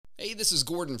Hey, this is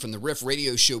Gordon from the Riff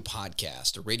Radio Show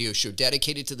podcast, a radio show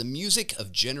dedicated to the music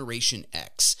of Generation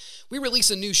X. We release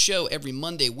a new show every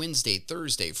Monday, Wednesday,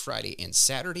 Thursday, Friday, and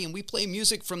Saturday, and we play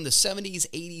music from the 70s,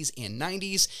 80s, and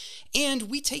 90s, and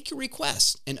we take your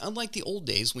requests. And unlike the old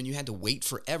days when you had to wait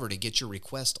forever to get your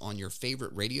request on your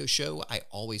favorite radio show, I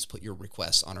always put your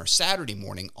requests on our Saturday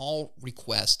morning all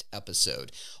request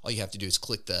episode. All you have to do is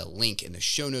click the link in the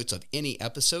show notes of any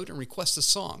episode and request a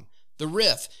song. The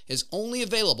Riff is only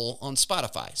available on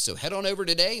Spotify, so head on over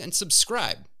today and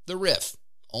subscribe. The Riff,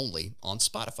 only on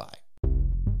Spotify.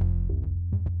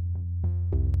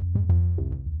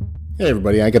 Hey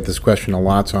everybody, I get this question a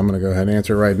lot, so I'm going to go ahead and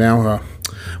answer it right now.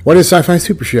 What is Sci-Fi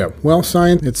Super Show? Well,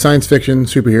 it's science fiction,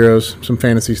 superheroes, some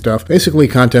fantasy stuff. Basically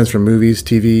contents from movies,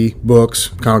 TV, books,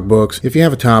 comic books. If you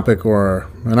have a topic or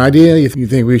an idea you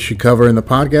think we should cover in the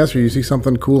podcast, or you see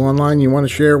something cool online you want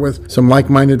to share with some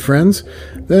like-minded friends,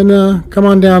 then come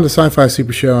on down to Sci-Fi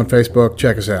Super Show on Facebook.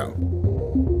 Check us out.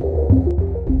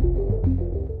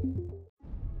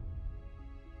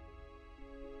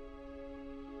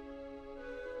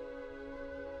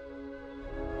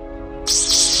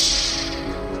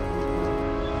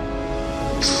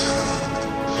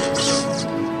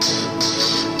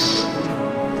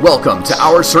 Welcome to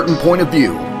Our Certain Point of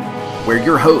View, where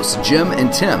your hosts, Jim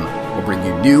and Tim, will bring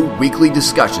you new weekly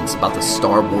discussions about the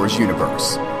Star Wars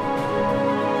universe.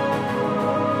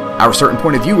 Our Certain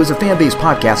Point of View is a fan-based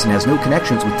podcast and has no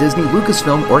connections with Disney,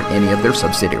 Lucasfilm, or any of their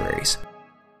subsidiaries.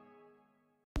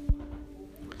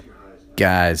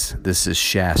 Guys, this is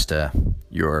Shasta,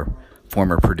 your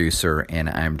former producer, and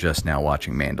I'm just now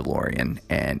watching Mandalorian,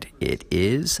 and it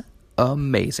is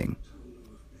amazing.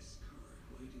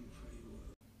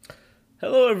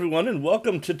 Hello, everyone, and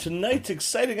welcome to tonight's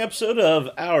exciting episode of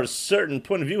Our Certain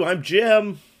Point of View. I'm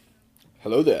Jim.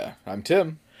 Hello there, I'm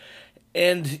Tim.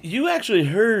 And you actually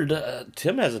heard,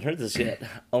 Tim hasn't heard this yet,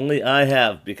 only I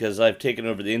have, because I've taken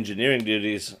over the engineering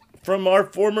duties from our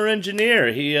former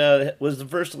engineer. He was the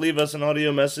first to leave us an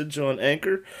audio message on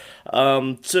Anchor.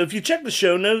 So if you check the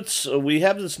show notes, we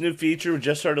have this new feature we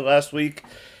just started last week.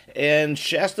 And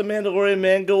Shasta Mandalorian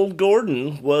Mangold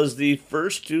Gordon was the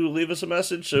first to leave us a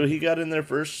message, so he got in there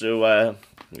first. So,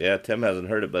 yeah, Tim hasn't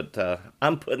heard it, but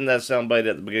I'm putting that soundbite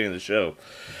at the beginning of the show.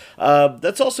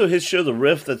 That's also his show, The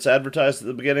Riff, that's advertised at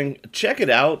the beginning. Check it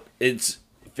out. It's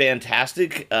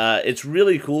fantastic. It's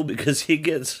really cool because he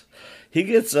gets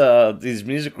these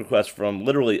music requests from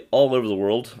literally all over the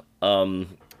world.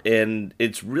 And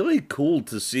it's really cool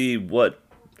to see what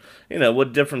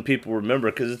different people remember,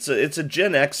 because it's a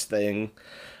Gen X thing,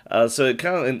 so it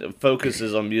kind of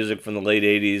focuses on music from the late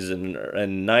 80s and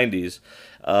 90s,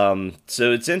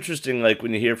 so it's interesting, like,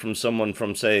 when you hear from someone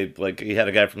from, say, like, he had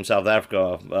a guy from South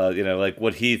Africa, like,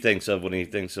 what he thinks of when he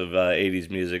thinks of 80s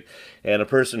music, and a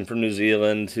person from New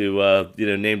Zealand who,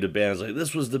 named a band, like,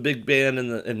 this was the big band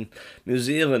in New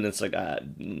Zealand. It's like, I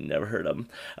never heard of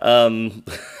them,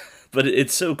 but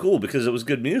it's so cool because it was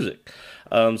good music.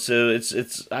 So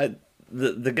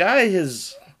the guy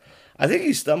has, I think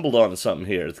he stumbled onto something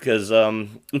here, because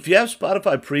if you have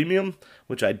Spotify Premium,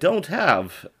 which I don't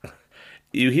have,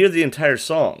 you hear the entire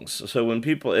songs. So when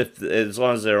people, as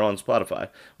long as they're on Spotify,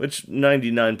 which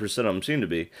 99% of them seem to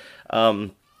be,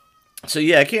 so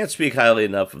yeah, I can't speak highly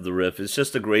enough of The Riff. It's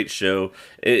just a great show.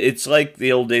 It's like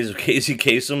the old days of Casey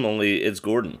Kasem, only it's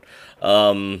Gordon.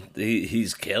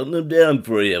 He's counting them down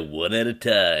for you one at a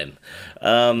time.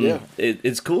 Yeah.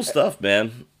 It's cool stuff,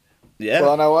 man. Yeah.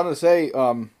 Well, and I want to say,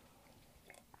 and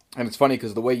it's funny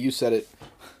because the way you said it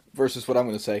versus what I'm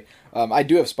going to say, I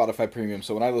do have Spotify Premium,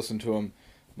 so when I listen to them,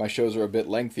 my shows are a bit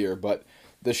lengthier, but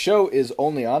the show is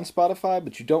only on Spotify,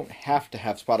 but you don't have to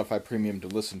have Spotify Premium to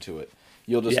listen to it.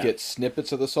 You'll just get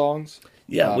snippets of the songs.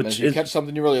 Yeah, which if you catch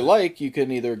something you really like, you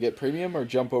can either get premium or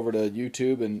jump over to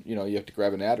YouTube, and you have to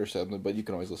grab an ad or something. But you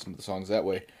can always listen to the songs that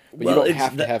way. But you don't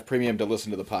have to have premium to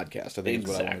listen to the podcast. I think is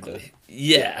what I wanted to.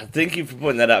 Yeah, thank you for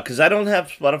pointing that out, because I don't have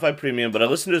Spotify Premium, but I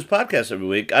listen to his podcast every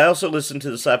week. I also listen to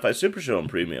the Sci-Fi Super Show on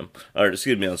Premium, on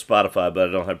Spotify, but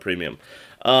I don't have Premium,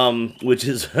 which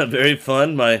is very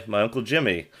fun. My Uncle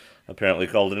Jimmy apparently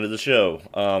called into the show.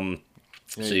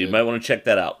 So you might want to check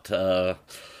that out.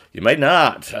 You might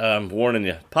not. I'm warning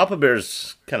you. Papa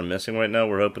Bear's kind of missing right now.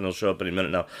 We're hoping he'll show up any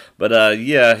minute now. But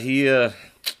yeah, he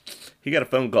got a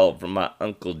phone call from my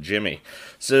Uncle Jimmy.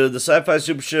 So the Sci-Fi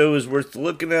Super Show is worth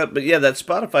looking at. But yeah, that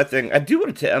Spotify thing, I do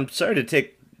want to I'm sorry to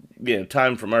take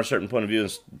time from our certain point of view in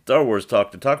Star Wars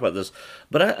talk to talk about this,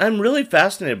 but I'm really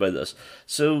fascinated by this.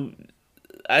 So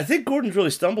I think Gordon's really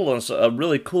stumbled on a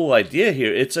really cool idea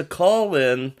here. It's a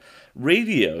call-in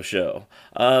radio show.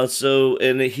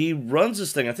 And he runs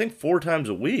this thing, I think, 4 times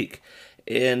a week.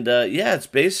 And yeah, it's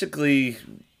basically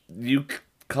you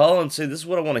call and say, this is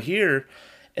what I want to hear.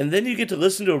 And then you get to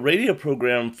listen to a radio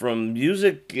program from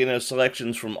music,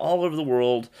 selections from all over the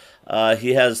world.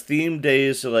 He has themed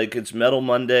days, so like it's Metal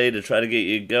Monday to try to get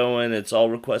you going. It's All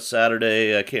Request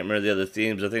Saturday. I can't remember the other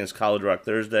themes. I think it's College Rock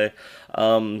Thursday.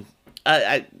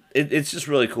 It's just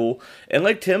really cool. And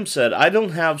like Tim said, I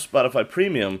don't have Spotify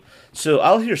Premium, so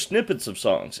I'll hear snippets of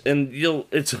songs, and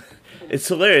it's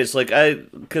hilarious.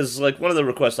 Because one of the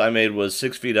requests I made was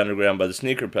 6 Feet Underground by the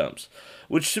Sneaker Pimps,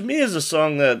 which to me is a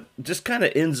song that just kind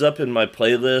of ends up in my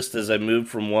playlist as I move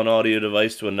from one audio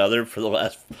device to another for the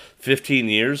last 15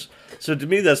 years. So to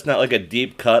me, that's not like a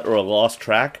deep cut or a lost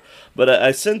track. But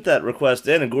I sent that request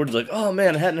in, and Gordon's like, oh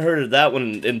man, I hadn't heard of that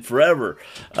one in forever.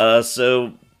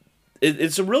 So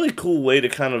it's a really cool way to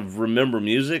kind of remember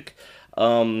music.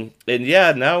 And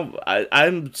yeah, now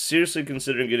I'm seriously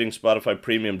considering getting Spotify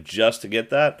Premium just to get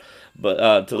that,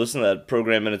 but to listen to that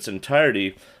program in its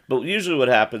entirety. But usually what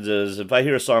happens is if I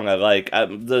hear a song I like,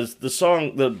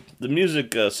 the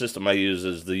music system I use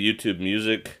is the YouTube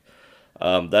Music.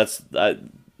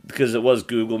 Because it was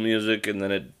Google Music and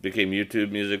then it became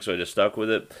YouTube Music, so I just stuck with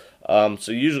it.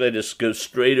 So usually I just go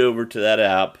straight over to that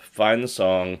app, find the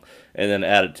song, and then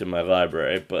add it to my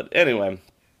library. But anyway,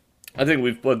 I think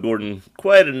we've plugged Gordon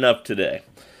quite enough today.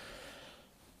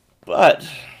 But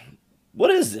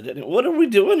what is it? What are we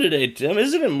doing today, Tim?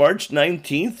 Isn't it March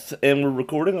 19th and we're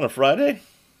recording on a Friday?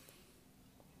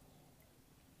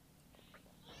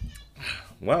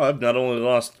 Wow, I've not only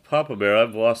lost Papa Bear,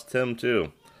 I've lost Tim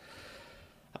too.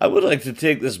 I would like to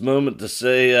take this moment to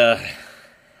say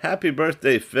happy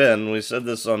birthday, Finn. We said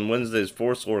this on Wednesday's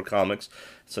Force Lore Comics.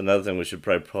 It's another thing we should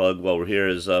probably plug while we're here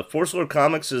is Force Lore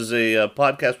Comics is a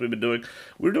podcast we've been doing.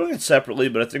 We're doing it separately,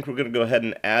 but I think we're going to go ahead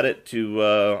and add it to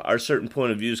our Certain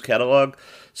Point of Views catalog.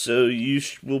 So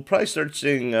we'll probably start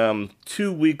seeing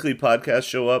 2 weekly podcasts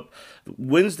show up.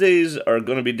 Wednesdays are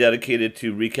going to be dedicated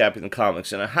to recapping the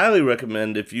comics, and I highly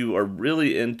recommend if you are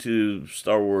really into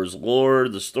Star Wars lore,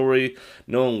 the story,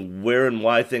 knowing where and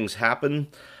why things happen,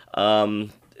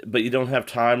 but you don't have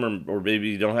time or maybe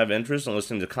you don't have interest in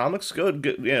listening to comics, go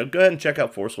ahead and check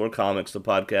out Force Lore Comics, the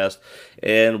podcast,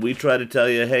 and we try to tell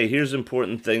you, hey, here's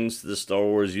important things to the Star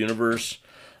Wars universe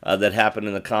that happen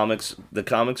in the comics. The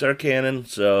comics are canon,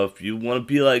 so if you want to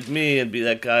be like me and be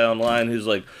that guy online who's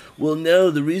like, well,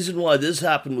 no, the reason why this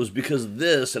happened was because of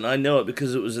this, and I know it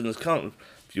because it was in this comic.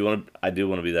 I do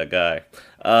want to be that guy.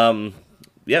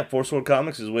 Yeah, Force Lore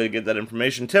Comics is a way to get that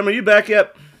information. Tim, are you back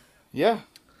yet? Yeah.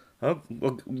 Oh,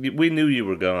 well, we knew you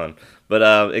were gone,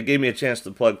 but it gave me a chance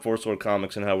to plug Force Lore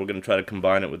Comics and how we're going to try to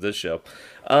combine it with this show.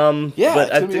 Yeah,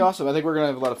 it's going to be awesome. I think we're going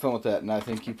to have a lot of fun with that, and I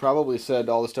think you probably said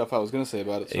all the stuff I was going to say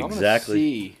about it, so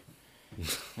exactly. I'm going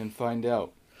to see and find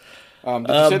out. Did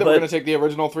you say that we're going to take the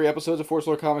original 3 episodes of Force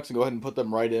Lore Comics and go ahead and put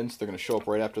them right in, so they're going to show up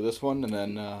right after this one, and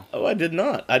then... Oh, I did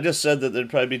not. I just said that there'd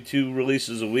probably be 2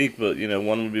 releases a week, but,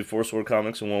 one would be Force Lore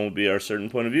Comics and one would be our Certain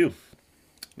Point of View.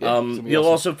 Yeah, you'll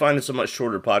also find it's a much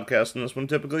shorter podcast than this one,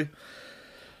 typically.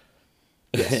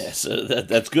 Yes. So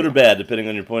that's good or bad, depending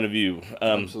on your point of view.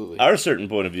 Absolutely. Our Certain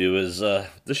Point of View is the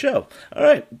show. All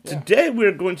right. Yeah. Today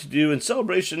we're going to do, in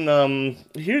celebration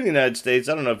here in the United States,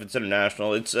 I don't know if it's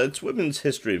international, it's Women's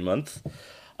History Month.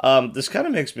 This kind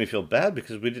of makes me feel bad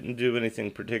because we didn't do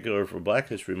anything particular for Black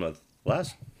History Month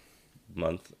last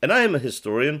month. And I am a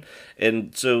historian,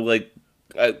 and so,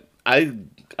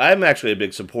 I'm actually a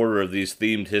big supporter of these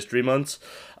themed history months,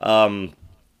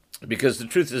 because the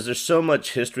truth is there's so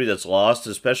much history that's lost,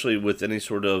 especially with any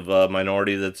sort of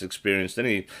minority that's experienced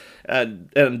any,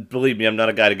 and believe me, I'm not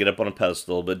a guy to get up on a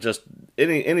pedestal, but just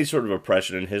any sort of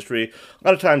oppression in history, a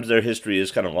lot of times their history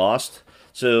is kind of lost.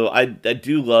 So I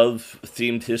do love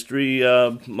themed history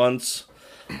months.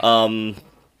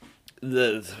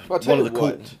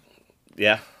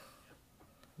 Yeah.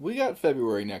 We got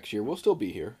February next year. We'll still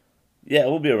be here. Yeah,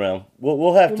 we'll be around.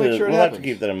 We'll have to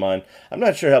keep that in mind. I'm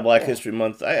not sure how Black History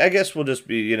Month. I guess we'll just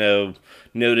be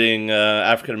noting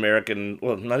African American.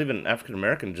 Well, not even African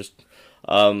American. Just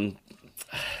the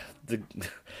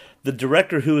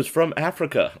director who is from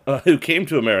Africa, who came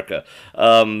to America.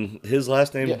 His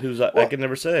last name, I can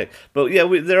never say. But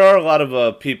yeah, there are a lot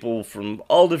of people from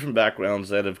all different backgrounds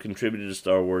that have contributed to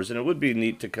Star Wars, and it would be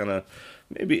neat to kind of.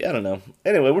 Maybe, I don't know.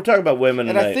 Anyway, we're talking about women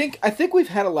and tonight. I think we've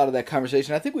had a lot of that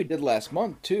conversation. I think we did last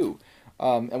month too,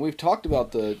 and we've talked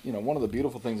about one of the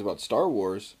beautiful things about Star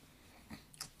Wars.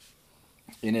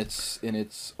 In its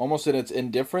almost in its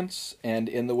indifference and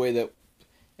in the way that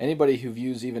anybody who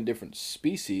views even different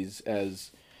species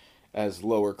as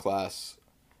lower class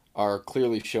are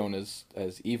clearly shown as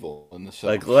evil in the show.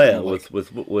 Like Leia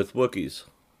with Wookiees.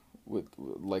 with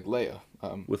like Leia.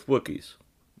 With Wookiees.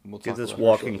 We'll Get talk this about her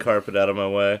walking shortly. carpet out of my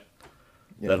way.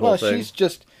 Yeah. That whole Well, thing. she's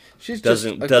just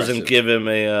Doesn't aggressive. give him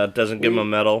a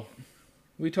medal.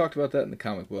 We talked about that in the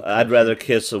comic book. I'd rather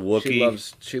kiss a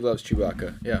Wookiee. She loves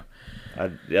Chewbacca. Yeah.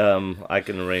 I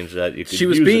can arrange that. You could She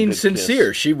was use a being good sincere.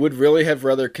 kiss. She would really have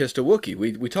rather kissed a Wookiee.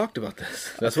 We talked about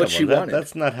this. That's what Come she on, wanted.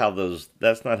 That's not how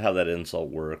that insult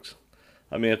works.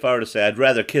 I mean, if I were to say I'd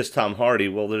rather kiss Tom Hardy,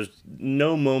 well, there's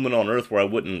no moment on earth where I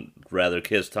wouldn't rather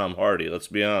kiss Tom Hardy. Let's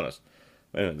be honest.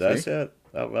 Wait a minute, did I say that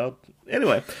out loud?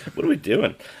 Anyway, what are we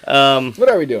doing? What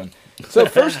are we doing? So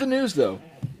first the news, though.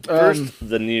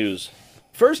 The news.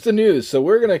 First the news. So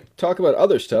we're going to talk about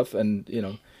other stuff, and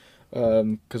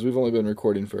because we've only been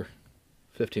recording for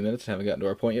 15 minutes and haven't gotten to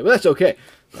our point yet, but that's okay.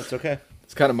 That's okay.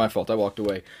 It's kind of my fault. I walked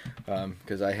away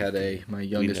because I had my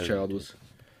youngest know child you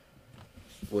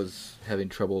was having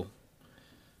trouble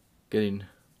getting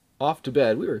off to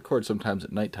bed. We record sometimes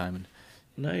at nighttime, and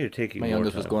Now you're taking my more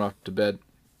youngest time. was going off to bed.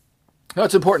 No,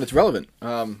 it's important. It's relevant.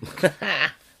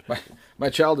 My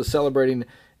child is celebrating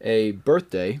a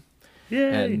birthday,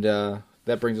 Yay. and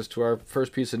that brings us to our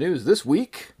first piece of news. This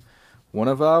week, one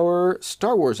of our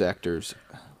Star Wars actors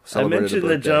I celebrated mentioned a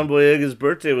that birthday. John Boyega's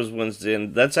birthday was Wednesday,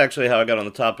 and that's actually how I got on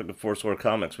the topic of Force War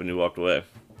Comics when you walked away.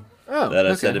 Oh, That I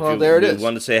okay. said if Well, you, there it you is.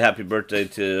 wanted to say happy birthday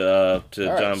to right,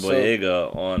 John so-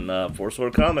 Boyega on Force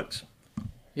War Comics.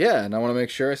 Yeah, and I want to make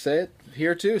sure I say it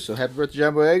here too. So happy birthday,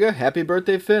 John Boyega. Happy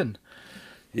birthday, Finn.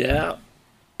 Yeah.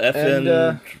 And,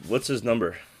 FN, what's his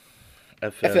number?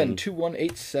 FN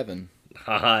 2187.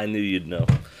 Haha, I knew you'd know.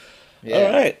 Yeah.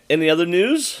 All right. Any other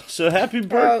news? So happy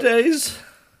birthdays.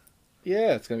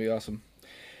 Yeah, it's gonna be awesome.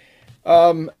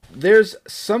 There's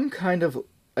some kind of,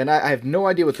 and I have no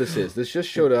idea what this is. This just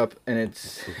showed up, and it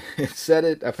said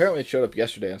it. Apparently, it showed up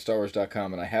yesterday on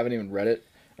StarWars.com, and I haven't even read it.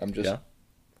 I'm just Yeah.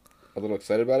 a little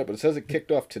excited about it, but it says it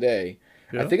kicked off today.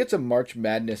 Yeah. I think it's a March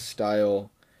Madness style.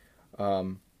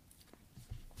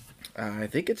 I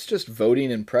think it's just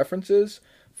voting and preferences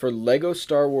for Lego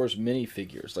Star Wars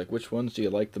minifigures. Like, which ones do you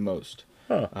like the most?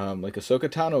 Huh. Like Ahsoka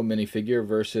Tano minifigure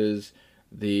versus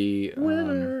the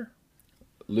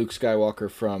Luke Skywalker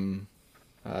from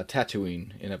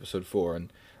Tatooine in Episode 4,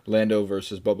 and Lando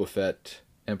versus Boba Fett,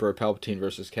 Emperor Palpatine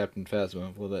versus Captain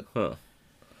Phasma. Well, that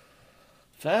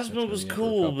Phasma was the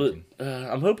cool, Emperor but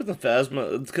I'm hoping the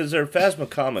Phasma, because they're Phasma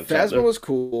comics. aren't Phasma was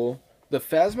cool. The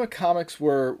Phasma comics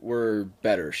were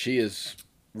better. She is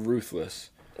ruthless.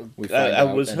 We find I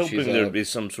out, was and hoping she's there'd be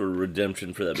some sort of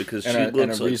redemption for that, because and she a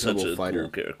looks like reasonable such a fighter. cool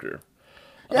character.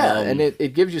 Yeah, and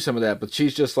it gives you some of that, but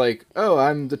she's just like, oh,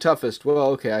 I'm the toughest. Well,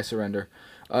 okay, I surrender.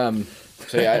 So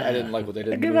yeah, I didn't like what they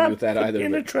did in the Give movie up with that either.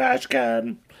 in a But trash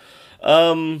can.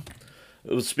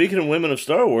 Speaking of women of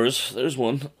Star Wars, there's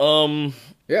one.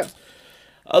 yeah,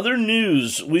 Other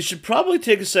news. We should probably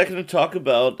take a second to talk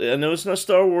about, I know it's not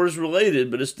Star Wars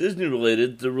related, but it's Disney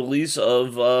related. The release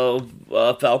of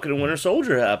Falcon and Winter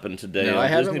Soldier happened today. No, on I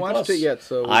haven't Disney watched Plus. it yet,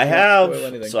 so we I can't have, spoil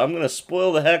anything. so I'm going to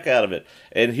spoil the heck out of it.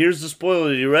 And here's the spoiler.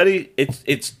 Are you ready?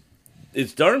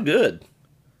 It's darn good.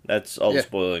 That's all the Yeah.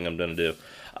 spoiling I'm going to do.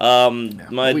 My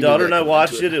we knew daughter that and I coming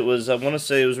watched into it. It was, I want to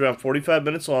say it was around 45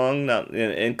 minutes long, not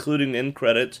including end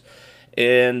credits.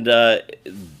 And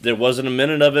there wasn't a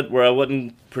minute of it where I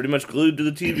wasn't pretty much glued to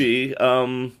the TV.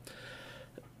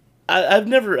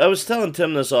 I was telling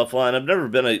Tim this offline, I've never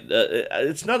been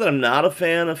it's not that I'm not a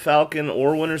fan of Falcon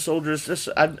or Winter Soldier, it's just,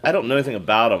 I don't know anything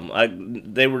about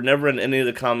them. They were never in any of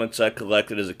the comics I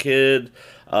collected as a kid.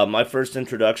 My first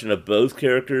introduction of both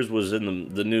characters was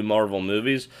in the new Marvel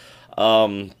movies.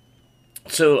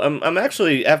 So I'm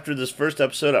actually, after this first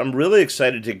episode, I'm really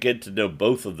excited to get to know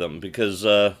both of them, because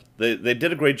they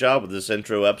did a great job with this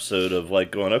intro episode of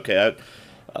like going, okay,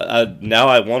 now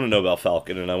I want to know about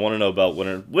Falcon, and I want to know about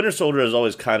Winter Soldier. I was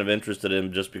always kind of interested in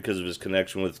him just because of his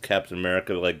connection with Captain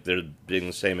America, like they're being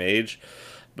the same age.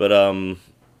 But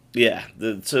yeah,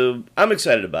 so I'm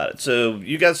excited about it. So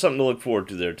you got something to look forward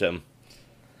to there, Tim.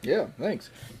 yeah,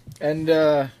 thanks. And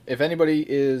if anybody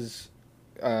is,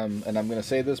 and I'm going to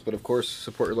say this, but of course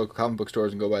support your local comic book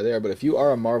stores and go by there. But if you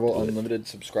are a Marvel Unlimited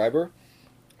subscriber,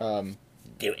 Do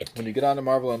it. when you get onto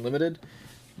Marvel Unlimited,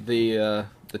 the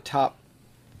top,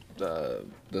 the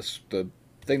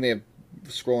thing they have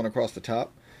scrolling across the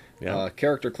top, Yeah.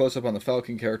 character close up on the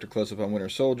Falcon, character close up on Winter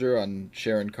Soldier, on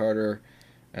Sharon Carter,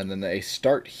 and then a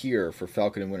start here for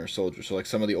Falcon and Winter Soldier. So like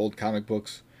some of the old comic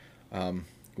books,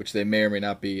 which they may or may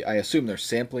not be. I assume they're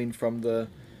sampling from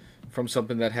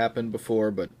something that happened before,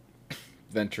 but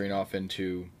venturing off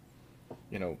into,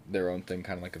 their own thing,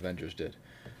 kind of like Avengers did.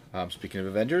 Speaking of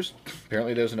Avengers,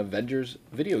 apparently there's an Avengers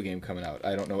video game coming out.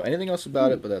 I don't know anything else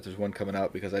about it, but that there's one coming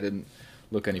out because I didn't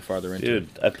look any farther into Dude,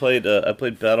 I played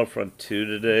Battlefront 2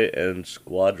 today and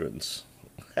Squadrons.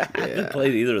 I haven't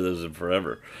played either of those in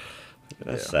forever.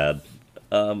 That's sad.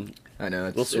 I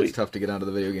know, it's tough to get onto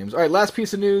the video games. All right, last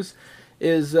piece of news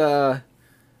is the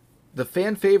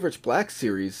fan favorites Black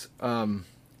Series.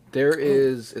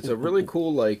 It's a really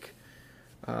cool, like,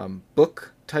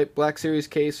 book type Black Series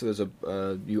case. So there's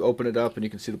you open it up and you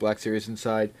can see the Black Series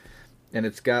inside. And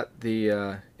it's got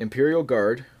the Imperial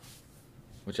Guard,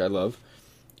 which I love.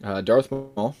 Darth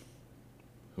Maul,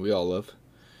 who we all love.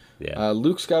 Yeah.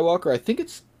 Luke Skywalker, I think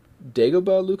it's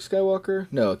Dagobah Luke Skywalker.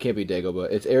 No, it can't be Dagobah.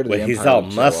 It's heir to the Empire. He's all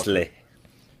Luke muscly. Skywalker.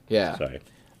 Yeah. Sorry.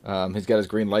 He's got his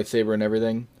green lightsaber and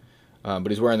everything. But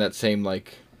he's wearing that same,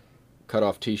 like,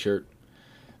 cut-off T-shirt.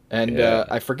 And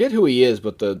I forget who he is,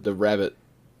 but the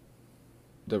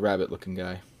rabbit-looking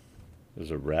guy.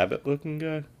 There's a rabbit-looking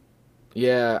guy?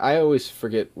 Yeah, I always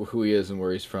forget who he is and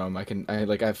where he's from. For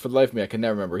the life of me, I can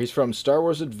never remember. He's from Star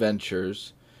Wars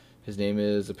Adventures. His name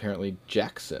is apparently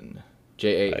Jackson.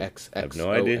 Jaxx. I have no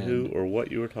idea who or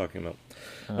what you were talking about.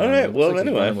 All like right, well, he's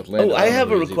anyway. running with Lando. I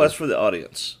have a I don't know who he is request either. for the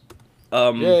audience.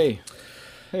 Yay.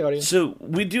 Hey, audience. So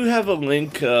we do have a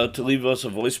link to leave us a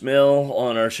voicemail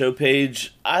on our show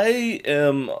page. I'm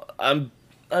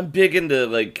big into,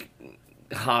 like,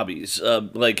 hobbies,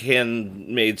 like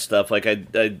handmade stuff. Like I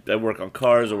work on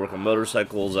cars, I work on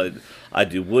motorcycles, I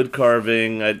do wood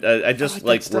carving. I just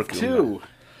like working too.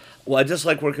 I just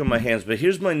like working with my hands. But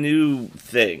here's my new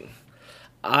thing.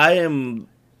 I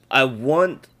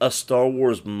want a Star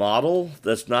Wars model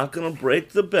that's not going to break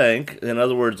the bank. In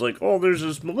other words, like, oh, there's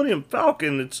this Millennium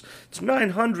Falcon. It's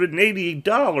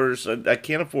 $988. I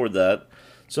can't afford that.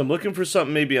 So I'm looking for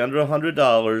something maybe under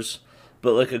 $100,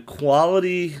 but like a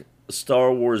quality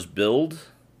Star Wars build.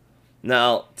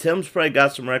 Now, Tim's probably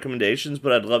got some recommendations,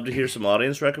 but I'd love to hear some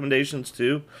audience recommendations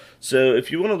too. So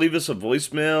if you want to leave us a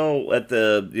voicemail at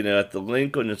the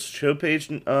link on the show page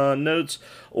notes,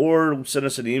 or send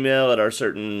us an email at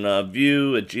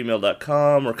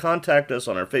ourcertainview@gmail.com, or contact us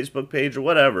on our Facebook page or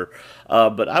whatever.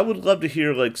 But I would love to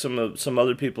hear like some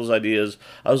other people's ideas.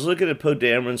 I was looking at Poe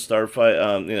Dameron's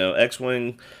Starfighter,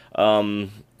 X-Wing.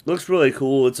 Looks really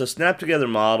cool. It's a snap together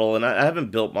model, and I haven't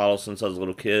built models since I was a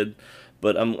little kid.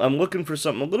 But I'm looking for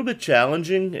something a little bit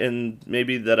challenging, and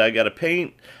maybe that I got to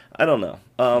paint. I don't know.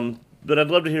 But I'd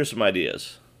love to hear some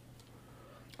ideas.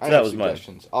 I have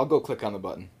suggestions. I'll go click on the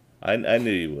button. I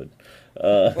knew you would.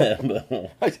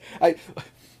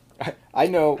 I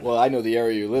know. Well, I know the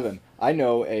area you live in. I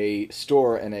know a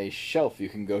store and a shelf you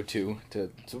can go to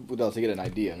get an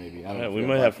idea. Maybe. I don't know. We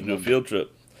might have to do a field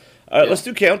trip. All right, let's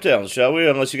do countdowns, shall we?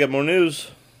 Unless you got more news.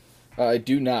 I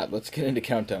do not. Let's get into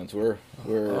countdowns. We're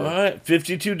all right.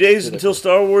 52 days until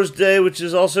Star Wars Day, which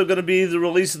is also going to be the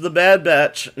release of the Bad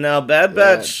Batch. Now, Bad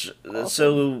Batch. Awesome.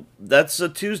 So that's a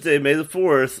Tuesday, May the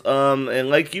 4th. And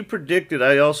like you predicted,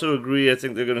 I also agree. I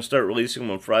think they're going to start releasing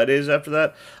them on Fridays after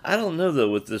that. I don't know though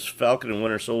with this Falcon and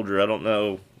Winter Soldier. I don't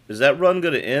know. Is that run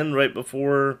going to end right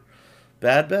before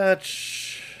Bad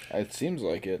Batch? It seems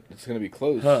like it. It's going to be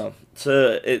close. Huh.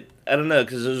 So I don't know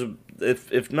because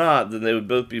if not, then they would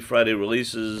both be Friday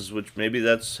releases, which maybe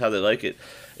that's how they like it.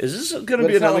 Is this going to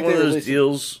be another one of those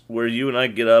deals where you and I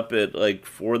get up at like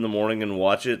 4 a.m. and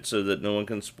watch it so that no one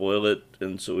can spoil it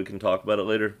and so we can talk about it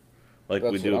later? Like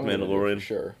we do with Mandalorian? For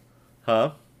sure.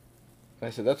 Huh?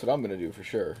 I said that's what I'm going to do for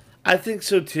sure. I think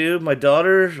so too. My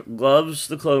daughter loves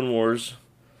the Clone Wars,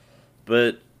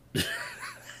 but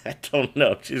I don't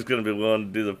know if she's going to be willing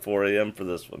to do the 4 a.m. for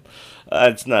this one.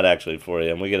 It's not actually 4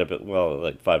 a.m. We get up at,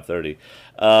 like 5:30.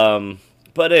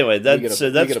 But anyway, that's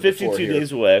 52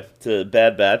 days away to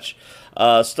Bad Batch.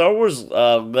 Star Wars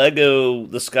Lego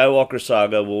The Skywalker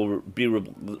Saga will be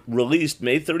released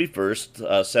May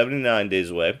 31st, 79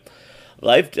 days away.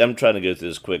 I'm trying to go through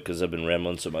this quick because I've been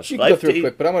rambling so much. You can go through it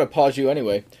quick, but I'm going to pause you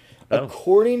anyway. Oh.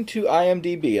 According to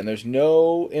IMDb, and there's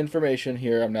no information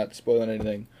here, I'm not spoiling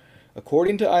anything.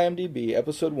 According to IMDb,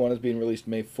 Episode 1 is being released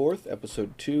May 4th,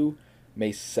 Episode 2,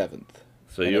 May 7th.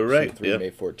 So you're right. Episode 3,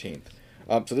 May 14th.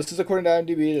 So this is according to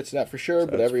IMDb. It's not for sure,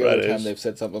 but every other time they've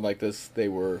said something like this, they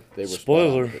were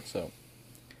spoiler. It, so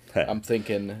I'm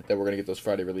thinking that we're going to get those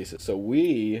Friday releases. So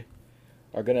we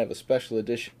are going to have a special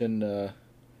edition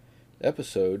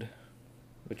episode,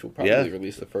 which will probably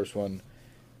release the first one.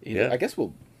 I guess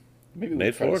we'll try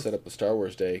to set up a Star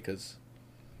Wars Day because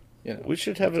we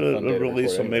should have a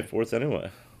release on May 4th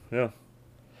anyway. Yeah.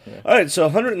 All right, so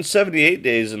 178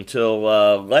 days until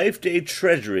Life Day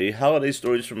Treasury, Holiday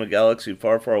Stories from a Galaxy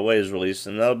Far, Far Away is released,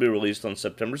 and that'll be released on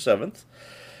September 7th.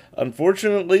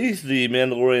 Unfortunately, the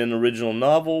Mandalorian original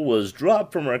novel was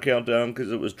dropped from our countdown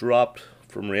because it was dropped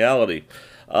from reality.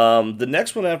 The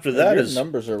next one after that is...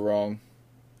 numbers are wrong.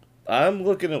 I'm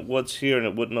looking at what's here, and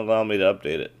it wouldn't allow me to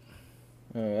update it.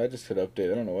 I just hit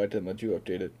update. I don't know why I didn't let you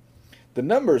update it. The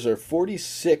numbers are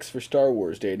 46 for Star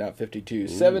Wars Day, not 52.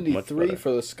 73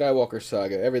 for the Skywalker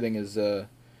Saga. Everything is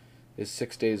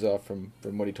 6 days off from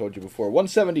what he told you before.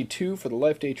 172 for the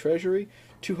Life Day Treasury.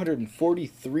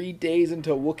 243 days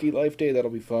until Wookiee Life Day. That'll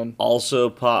be fun.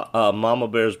 Also, Mama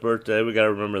Bear's birthday. We got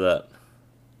to remember that.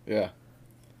 Yeah.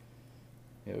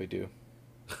 Yeah, we do.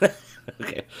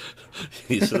 Okay.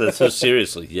 You said that so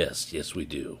seriously. Yes, we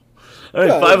do. All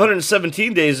right,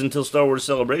 517 days until Star Wars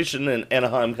Celebration in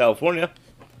Anaheim, California.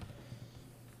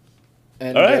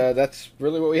 And all right. That's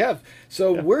really what we have.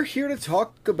 So we're here to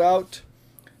talk about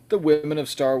the women of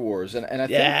Star Wars, and I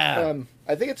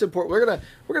think it's important.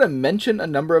 We're gonna mention a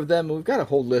number of them. We've got a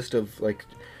whole list of like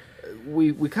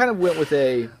we kind of went with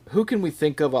a who can we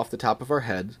think of off the top of our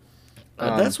heads.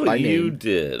 That's what you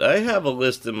did. I have a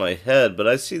list in my head, but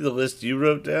I see the list you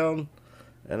wrote down,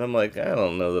 and I'm like, I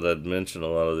don't know that I'd mention a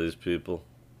lot of these people.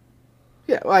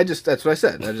 Yeah, well, that's what I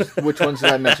said. Which ones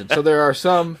did I mention? So there are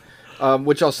some,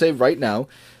 which I'll say right now: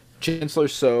 Chancellor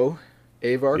So,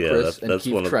 Avar Kriss, and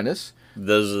Keith Trennis.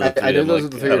 Those are the I know those are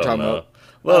the three you're talking about.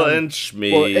 Well, and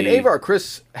Shmi. Well, and Avar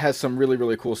Kriss has some really,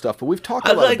 really cool stuff, but we've talked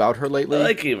a lot about her lately. I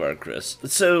like Avar Kriss.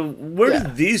 So where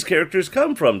did these characters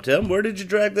come from, Tim? Where did you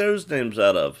drag those names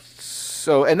out of?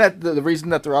 So, and that the reason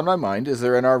that they're on my mind is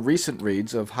they're in our recent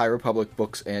reads of High Republic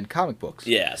books and comic books.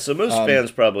 Yeah, so most fans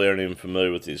probably aren't even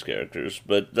familiar with these characters,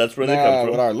 but that's where they come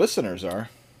from. What our listeners are.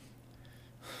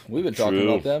 We've been talking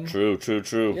about them. True.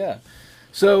 Yeah.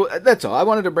 So that's all. I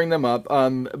wanted to bring them up,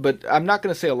 but I'm not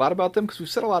going to say a lot about them because we've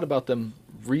said a lot about them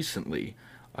recently,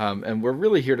 and we're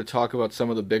really here to talk about some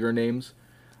of the bigger names.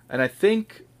 And I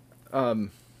think, honestly,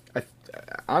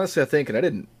 and I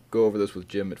didn't go over this with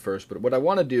Jim at first, but what I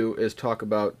want to do is talk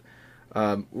about,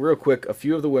 real quick, a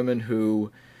few of the women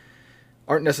who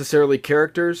aren't necessarily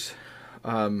characters,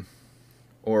 or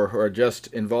who are just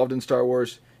involved in Star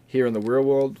Wars here in the real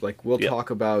world. Like, we'll talk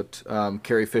about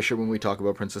Carrie Fisher when we talk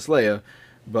about Princess Leia,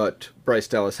 but Bryce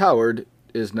Dallas Howard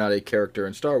is not a character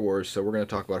in Star Wars, so we're going to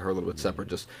talk about her a little bit separate.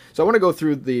 So I want to go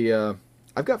through the...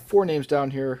 I've got 4 names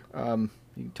down here. You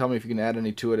can tell me if you can add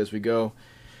any to it as we go.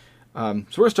 So we're going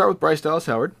to start with Bryce Dallas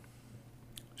Howard.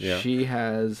 Yeah. She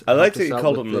has... I like that you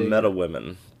called them the meta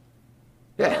women.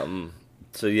 Yeah.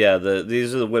 So yeah,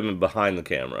 these are the women behind the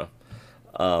camera,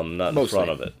 not in front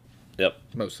of it. Yep.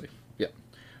 Mostly, yeah.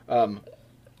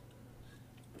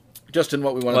 Justin,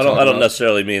 what we want to talk about... I don't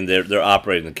necessarily mean they're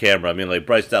operating the camera. I mean, like,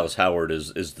 Bryce Dallas Howard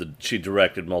she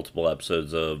directed multiple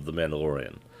episodes of The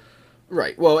Mandalorian.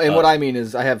 Right. Well, and what I mean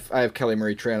is I have Kelly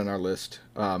Marie Tran on our list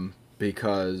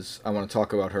because I want to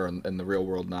talk about her in the real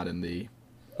world, not in the...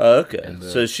 Okay.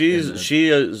 So she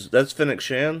is that's Fennec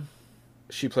Shan?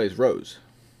 She plays Rose.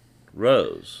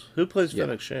 Rose. Who plays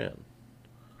Fennec Shan?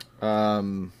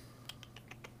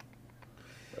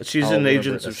 She's in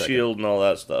Agents of S.H.I.E.L.D. and all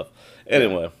that stuff.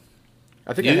 Anyway.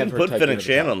 I think you I didn't put Fennec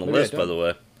Shan on the list, by the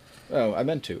way. Oh, I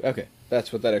meant to. Okay.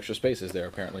 That's what that extra space is there,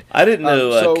 apparently. I didn't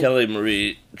know Kelly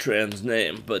Marie Tran's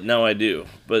name, but now I do.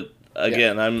 But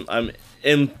again,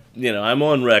 I'm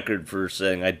on record for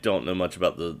saying I don't know much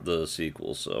about the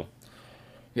sequel, so...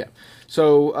 Yeah.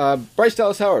 So, Bryce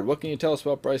Dallas Howard. What can you tell us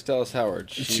about Bryce Dallas Howard?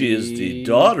 She is the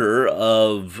daughter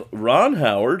of Ron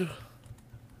Howard.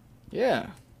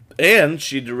 Yeah. And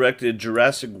she directed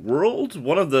Jurassic World,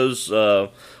 one of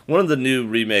the new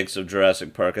remakes of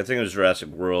Jurassic Park. I think it was Jurassic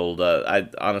World. I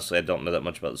don't know that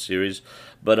much about the series,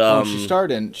 but she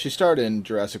starred in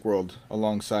Jurassic World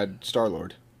alongside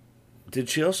Star-Lord. Did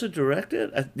she also direct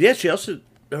it? Yeah, she also,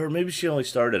 or maybe she only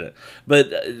starred in it.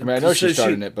 But I know she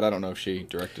starred in it, but I don't know if she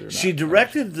directed it or not. She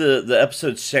directed the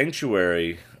episode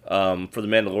Sanctuary for The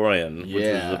Mandalorian, which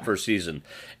was the first season.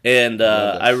 And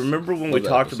I remember when we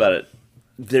talked about it,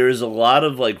 there is a lot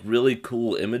of like really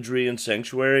cool imagery in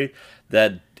Sanctuary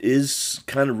that is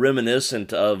kind of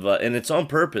reminiscent of, and it's on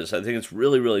purpose. I think it's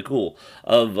really, really cool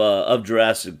of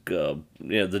Jurassic,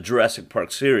 the Jurassic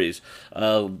Park series.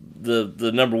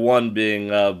 The number one being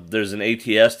there's an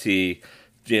ATST,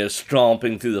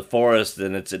 stomping through the forest,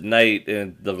 and it's at night,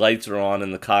 and the lights are on in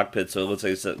the cockpit, so it looks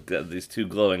like it's got these 2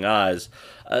 glowing eyes.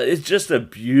 It's just a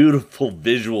beautiful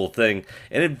visual thing,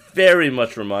 and it very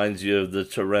much reminds you of the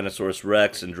Tyrannosaurus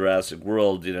Rex in Jurassic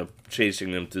World,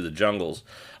 chasing them through the jungles.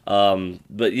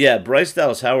 But yeah, Bryce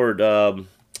Dallas Howard,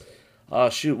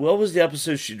 what was the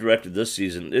episode she directed this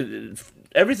season?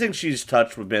 Everything she's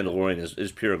touched with Mandalorian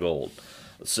is pure gold.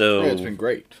 So it's been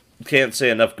great. Can't say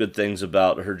enough good things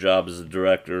about her job as a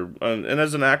director. And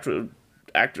as an actor,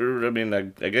 I mean,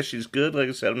 I guess she's good. Like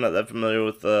I said, I'm not that familiar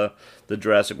with the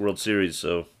Jurassic World series,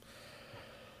 so...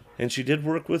 And she did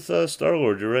work with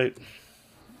Star-Lord, you're right.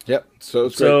 Yep. So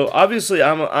it's So great. obviously,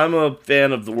 I'm a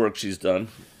fan of the work she's done,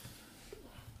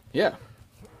 Yeah.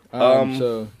 Um,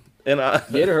 So and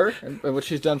yay to her and what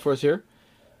she's done for us here.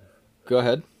 Go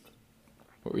ahead.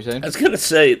 What were you saying? I was gonna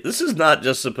say this is not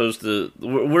just supposed to.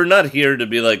 We're not here to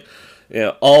be like,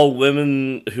 all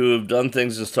women who have done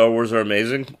things in Star Wars are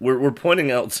amazing. We're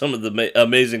pointing out some of the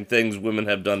amazing things women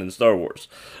have done in Star Wars.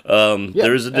 Yeah,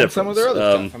 There is a difference. and some of their other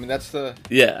stuff. I mean, that's the.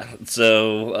 Yeah.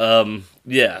 So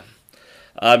yeah.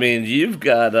 I mean, you've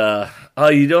got. Oh,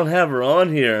 you don't have her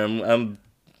on here. I'm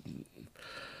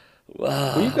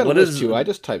Well, you've got a what list is- too. I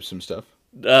just typed some stuff.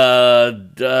 the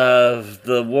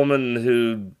woman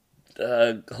who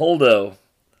Holdo.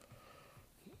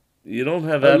 You don't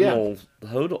have Oh, yeah. Admiral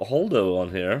Holdo on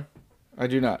here. I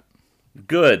do not.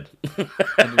 Good.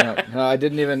 I do not. No, I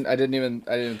didn't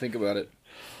even think about it.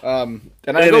 And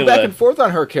I go back Anyway. and forth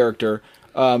on her character.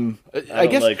 I don't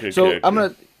guess like her so. character. I'm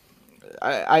gonna.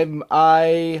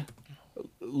 I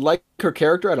like her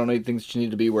character. I don't think she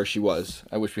needed to be where she was.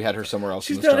 I wish we had her somewhere else.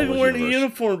 She's in the Star not even Wars wearing a universe.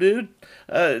 uniform, dude.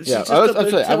 She's Yeah, just I was- a I'm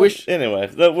big saying, I tele- wish- Anyway,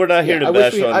 we're not here Yeah, to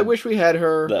bash on. I wish we had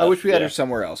her. I wish we had yeah. her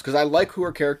somewhere else because I like who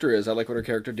her character is. I like what her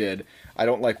character did. I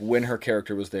don't like when her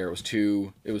character was there. It was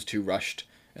too rushed,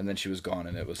 and then she was gone,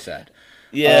 and it was sad.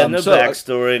 Yeah, no so-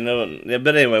 backstory, no. Yeah,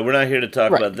 but anyway, we're not here to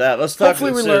talk Right. about that. Let's talk.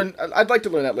 Hopefully, we so- learn. I'd like to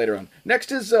learn that later on.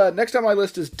 Next on my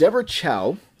list is Deborah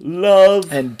Chow,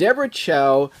 love. and Deborah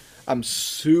Chow, I'm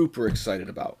super excited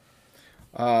about.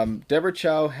 Deborah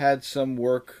Chow had some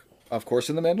work, of course,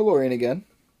 in The Mandalorian again,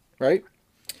 right?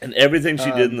 And everything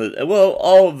she did in the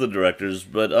all of the directors,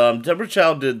 but Deborah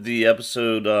Chow did the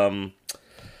episode.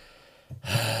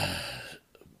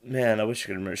 Man, I wish I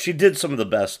could remember. She did some of the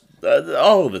best.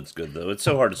 All of it's good though. It's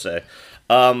so hard to say.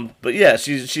 But yeah,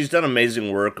 she's done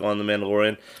amazing work on the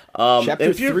Mandalorian. Chapter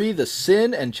if you're- 3, The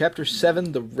Sin, and Chapter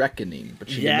 7, The Reckoning. But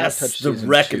she Yes, did not touch the season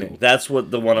Reckoning. 2. That's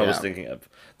what the one I was Yeah. thinking of.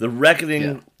 The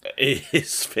Reckoning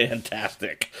is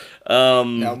fantastic. Now,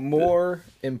 more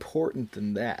important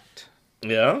than that,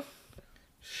 Yeah.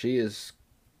 she is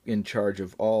in charge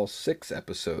of all 6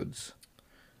 episodes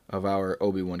of our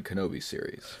Obi-Wan Kenobi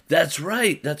series. That's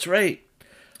right. That's right.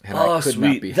 And Oh, I could sweet.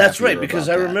 not be That's happier right, because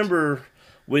about I that. remember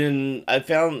when I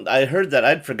heard that,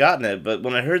 I'd forgotten it, but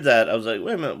when I heard that, I was like,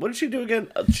 wait a minute, what did she do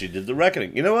again? She did The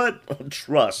Reckoning. You know what?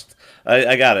 Trust.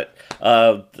 I got it.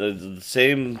 The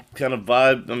same kind of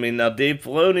vibe. I mean, now Dave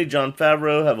Filoni, Jon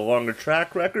Favreau have a longer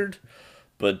track record,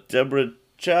 but Deborah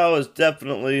Chow has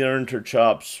definitely earned her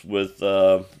chops with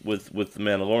The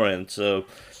Mandalorian, so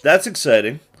that's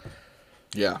exciting.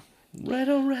 Yeah. Right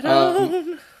on, right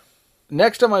on.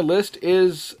 Next on my list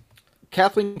is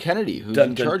Kathleen Kennedy, who's Dun,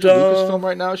 in dun, charge dun. of Lucasfilm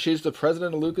right now. She's the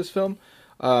president of Lucasfilm.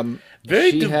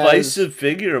 Very she divisive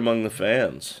figure among the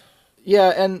fans.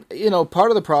 Yeah, and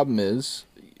part of the problem is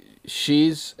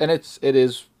she's, and it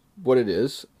is what it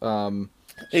is.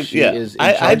 She is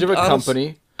in charge of a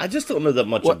company. I just don't know that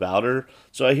much about her,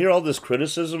 so I hear all this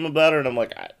criticism about her, and I'm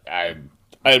like, I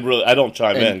don't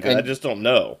chime in because I and- just don't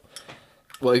know.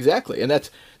 Well, exactly, and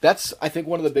that's I think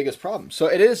one of the biggest problems. So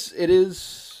it is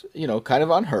kind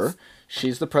of on her.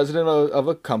 She's the president of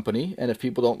a company, and if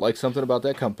people don't like something about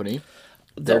that company,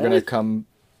 they're going to come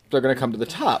to the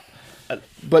top.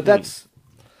 But that's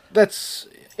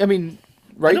I mean,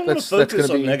 right? I don't want to that's focus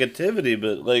gonna on negativity,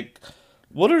 but like,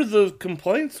 what are the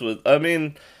complaints with? I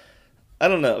mean, I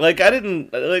don't know. Like, I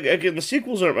didn't like again. The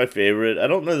sequels aren't my favorite. I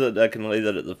don't know that I can lay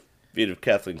that at the feet of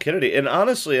Kathleen Kennedy. And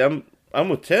honestly, I'm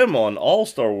with Tim on all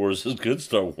Star Wars is good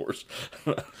Star Wars.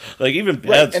 Like, even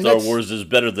bad and Star that's- Wars is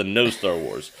better than no Star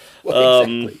Wars. Well,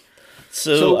 exactly.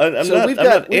 So I'm so not, we've I'm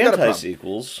got- not we've got a problem.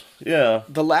 anti-sequels. Yeah.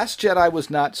 The Last Jedi was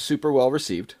not super well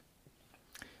received,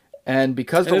 and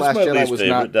because And The it's Last my Jedi least was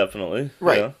favorite, not definitely.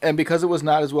 right, Yeah. and because it was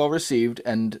not as well received,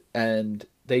 and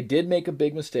they did make a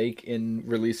big mistake in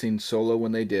releasing Solo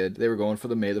when they did. They were going for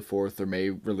the May the 4th or May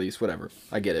release, whatever.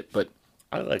 I get it, but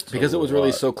I like because it Solo was a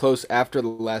released lot. so close after The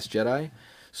Last Jedi,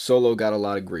 Solo got a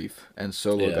lot of grief, and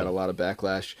Solo Yeah. got a lot of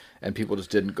backlash, and people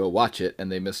just didn't go watch it,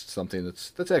 and they missed something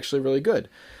that's actually really good.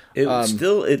 It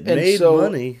and made so-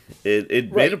 money. It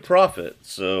made a Right. profit.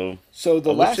 So So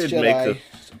The I wish Last they'd Jedi. make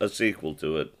a sequel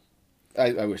to it.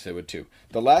 I wish they would too.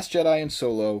 The Last Jedi and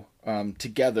Solo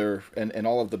together, and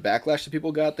all of the backlash that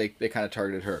people got, they kind of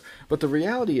targeted her. But the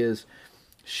reality is,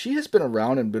 she has been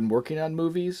around and been working on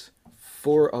movies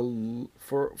for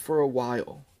a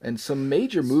while, and some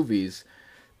major movies.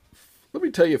 Let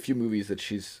me tell you a few movies that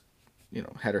she's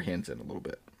had her hands in a little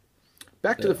bit.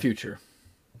 Back to the Future,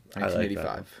 I like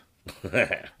that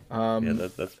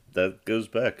 1985. Yeah, that goes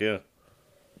back. Yeah.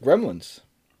 Gremlins.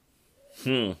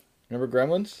 Remember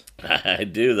Gremlins? I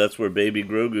do. That's where Baby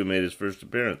Grogu made his first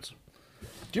appearance.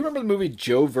 Do you remember the movie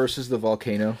Joe versus the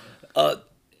Volcano?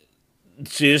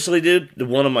 Seriously, dude,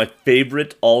 one of my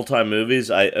favorite all-time movies.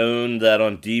 I own that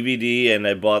on DVD, and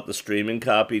I bought the streaming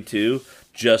copy too,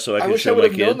 just so I could show my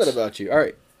kids. I wish I would have known that about you. All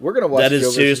right, we're gonna watch. That Joe is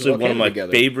versus seriously the one of Volcano my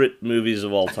together. favorite movies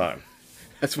of all time.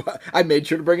 That's why I made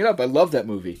sure to bring it up. I love that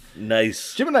movie.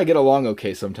 Nice. Jim and I get along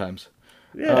okay sometimes.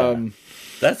 Yeah.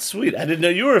 That's sweet. I didn't know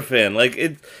you were a fan. Like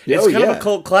it's kind of a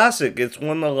cult classic. It's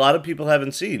one a lot of people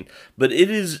haven't seen, but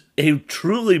it is a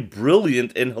truly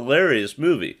brilliant and hilarious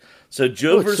movie. So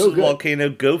Joe versus Volcano,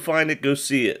 go find it, go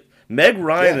see it. Meg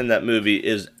Ryan in that movie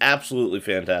is absolutely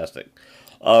fantastic.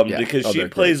 Because she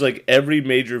plays like every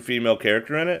major female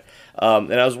character in it.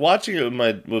 And I was watching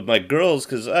it with my girls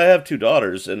because I have 2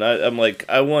 daughters, and I'm like,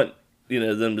 I want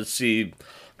them to see.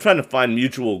 Trying to find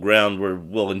mutual ground where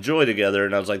we'll enjoy together,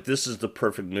 and I was like, this is the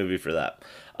perfect movie for that.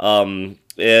 And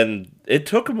it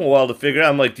took them a while to figure out.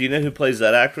 I'm like, do you know who plays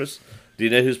that actress? Do you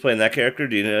know who's playing that character?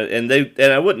 Do you know? And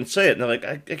I wouldn't say it, and they're like,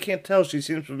 I can't tell. She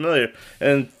seems familiar.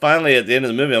 And finally, at the end of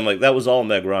the movie, I'm like, that was all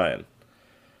Meg Ryan.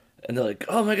 And they're like,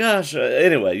 oh my gosh.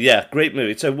 Anyway, yeah, great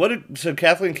movie. So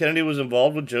Kathleen Kennedy was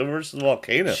involved with Joe versus the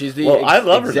Volcano. She's the I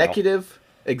love her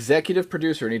executive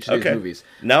producer in each of these movies.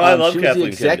 Now I love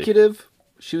Kathleen Kennedy.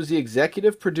 She was the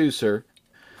executive producer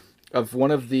of one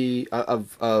of the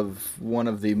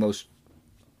most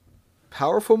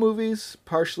powerful movies,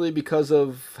 partially because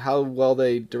of how well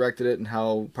they directed it, and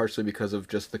partially because of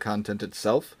just the content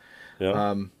itself.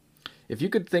 Yeah. If you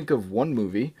could think of one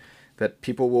movie that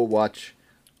people will watch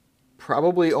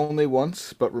probably only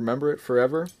once, but remember it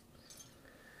forever.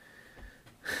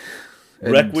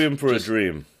 Requiem for a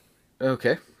Dream.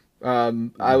 Okay. I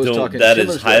was talking. That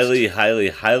Schindler's is highly, List. highly,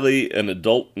 highly an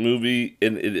adult movie,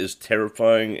 and it is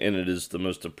terrifying, and it is the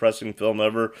most depressing film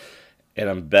ever. And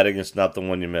I'm betting it's not the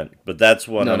one you meant, but that's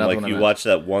one. No, I'm not the like, one I you meant. watch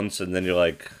that once, and then you're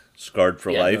like scarred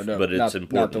for life. But it's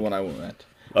important. Not the one I meant.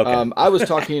 Okay. I was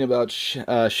talking about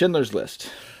Schindler's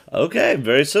List. Okay,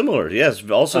 very similar. Yes,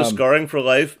 also scarring for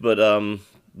life, but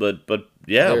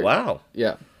yeah, wow.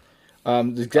 Yeah.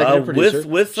 The executive producer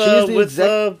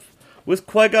with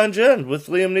Qui-Gon Jinn, with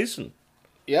Liam Neeson.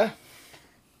 Yeah.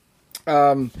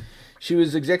 She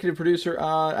was executive producer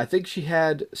on, I think she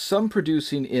had some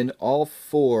producing in all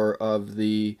 4 of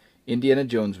the Indiana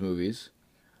Jones movies.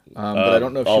 But I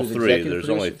don't know if she was all 3. executive There's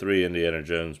producer. only 3 Indiana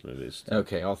Jones movies.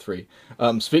 Okay, all 3.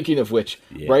 Speaking of which,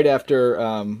 right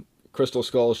after Crystal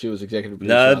Skull, she was executive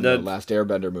producer on the Last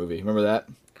Airbender movie. Remember that?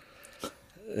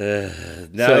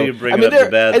 You're bringing up the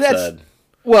bad side.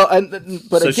 Well,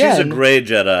 but so again, she's a gray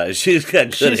Jedi. She's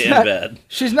got good and bad.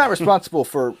 She's not responsible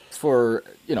for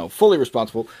fully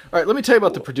responsible. All right, let me tell you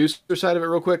about the producer side of it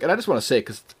real quick. And I just want to say,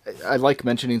 because I like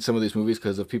mentioning some of these movies,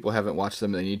 because if people haven't watched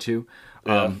them, they need to.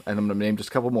 And I'm going to name just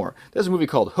a couple more. There's a movie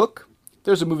called Hook.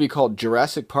 There's a movie called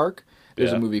Jurassic Park.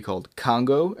 There's a movie called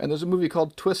Congo. And there's a movie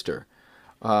called Twister.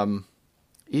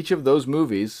 Each of those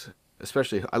movies,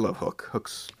 especially, I love Hook.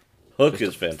 Hook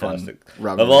is fantastic.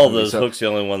 Of all those, Hook's the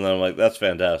only one that I'm like, that's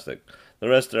fantastic. The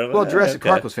rest are well, Jurassic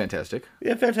Park was fantastic.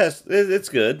 Yeah, fantastic. It's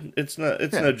good. It's not.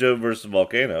 It's no Joe versus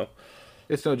Volcano.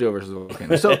 It's no Joe versus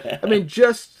Volcano. So I mean,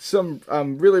 just some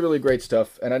really, really great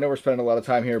stuff. And I know we're spending a lot of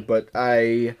time here, but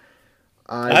I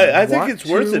think it's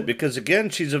worth it because again,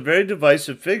 she's a very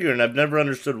divisive figure, and I've never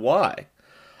understood why.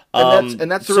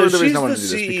 And that's the reason I wanted to do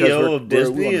this. So she's the because CEO of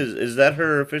Disney. Is that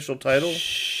her official title?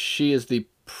 She is the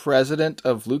president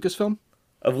of Lucasfilm.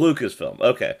 Of Lucasfilm,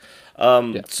 okay.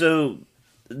 So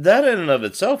that in and of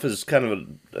itself is kind of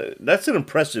that's an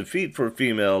impressive feat for a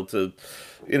female to,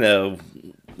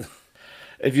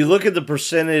 if you look at the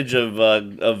percentage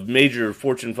of major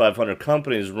Fortune 500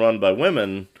 companies run by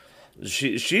women,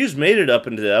 she's made it up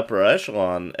into the upper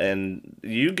echelon, and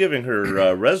you giving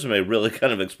her resume really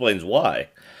kind of explains why.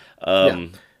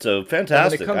 So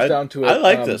fantastic. When it comes down to it, I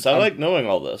like this. I like knowing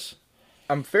all this.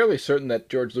 I'm fairly certain that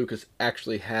George Lucas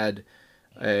actually had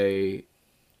that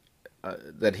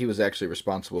he was actually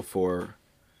responsible for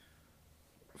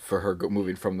her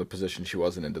moving from the position she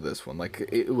wasn't into this one. Like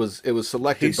it was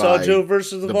selected. He saw Joe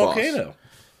versus the Volcano. Boss.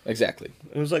 Exactly.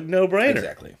 It was like no brainer.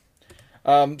 Exactly.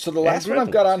 So the last one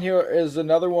I've got on here is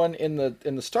another one in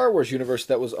the Star Wars universe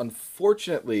that was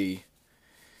unfortunately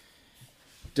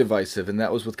divisive, and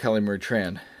that was with Kelly Marie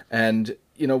Tran. And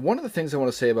one of the things I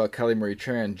want to say about Kelly Marie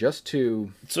Tran,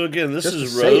 so again, this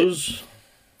is Rose.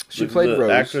 She played Rose.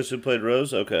 The actress who played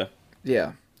Rose. Okay.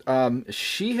 Yeah.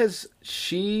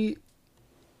 She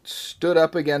stood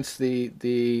up against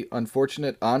the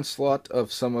unfortunate onslaught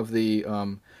of some of the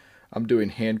I'm doing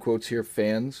hand quotes here,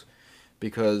 fans,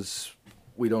 because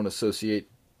we don't associate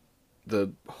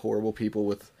the horrible people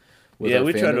with with Yeah, our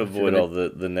we try fandom. to If you're avoid gonna- all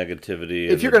the negativity.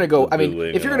 If and you're going to go, the I mean,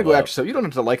 booing if you're and going to go all after stuff, you don't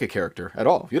have to like a character at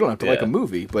all. You don't have to like a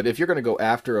movie. But if you're going to go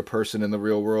after a person in the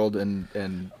real world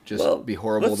and just be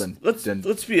horrible,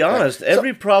 let's be honest.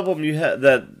 Every problem you have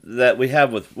that we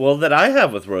have with that I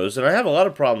have with Rose, and I have a lot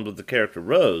of problems with the character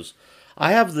Rose.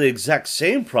 I have the exact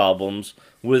same problems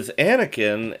with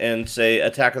Anakin and say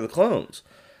Attack of the Clones.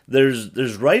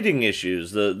 There's writing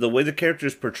issues. The way the character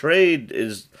is portrayed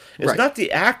is it's not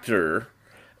the actor,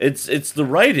 it's the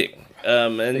writing.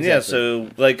 So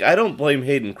like I don't blame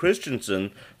Hayden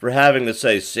Christensen for having to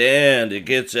say sand. It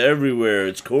gets everywhere.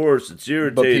 It's coarse. It's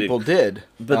irritating. But people did.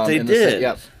 But they did.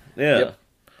 Yeah.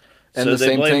 And So the they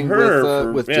same blame thing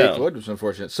her with for- Jake Lloyd was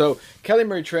unfortunate. So Kelly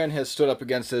Marie Tran has stood up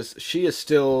against this. She is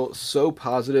still so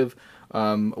positive.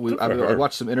 I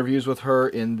watched some interviews with her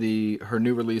in her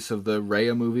new release of the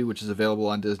Raya movie, which is available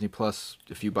on Disney Plus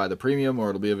if you buy the premium, or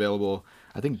it'll be available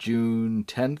I think June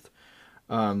 10th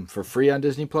for free on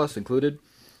Disney Plus included.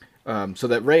 So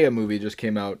that Raya movie just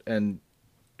came out, and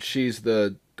I think she's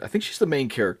the main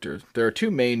character. There are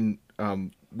two main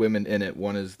women in it.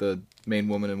 One is the main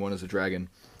woman, and one is a dragon.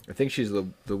 I think she's the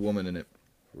woman in it.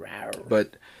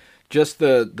 But just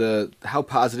the how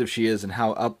positive she is, and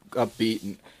how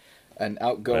upbeat and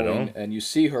outgoing, and you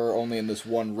see her only in this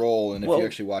one role, and if you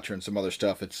actually watch her in some other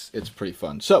stuff, it's pretty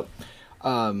fun. So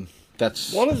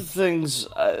that's one of the things.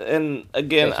 And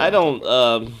again, I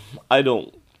don't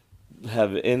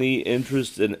have any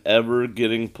interest in ever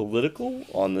getting political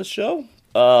on this show.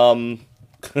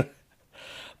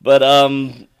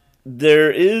 But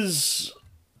there is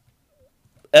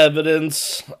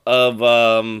evidence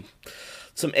of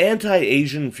some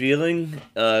anti-Asian feeling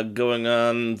going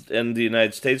on in the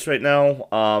United States right now.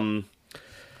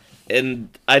 And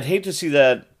I'd hate to see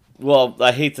that. Well,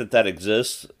 I hate that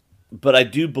exists, but I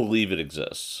do believe it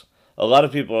exists. A lot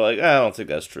of people are like, I don't think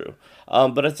that's true.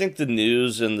 But I think the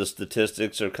news and the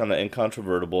statistics are kind of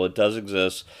incontrovertible. It does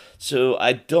exist. So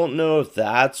I don't know if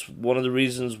that's one of the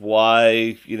reasons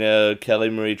why, Kelly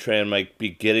Marie Tran might be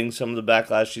getting some of the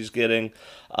backlash she's getting.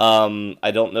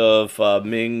 I don't know if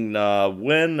Ming-Na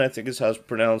Wen, I think is how it's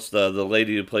pronounced, the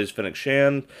lady who plays Fennec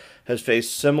Shan, has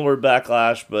faced similar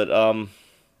backlash. But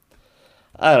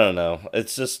I don't know.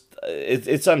 It's just,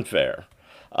 it's unfair.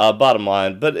 Bottom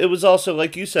line. But it was also,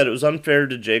 like you said, it was unfair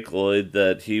to Jake Lloyd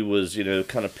that he was,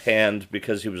 kind of panned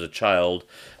because he was a child.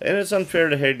 And it's unfair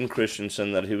to Hayden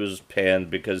Christensen that he was panned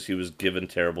because he was given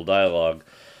terrible dialoge.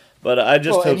 But I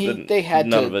just hope that they had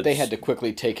none to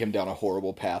quickly take him down a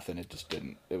horrible path, and it just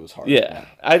didn't. It was hard. Yeah,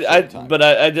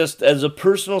 I just, as a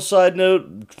personal side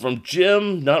note from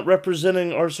Jim, not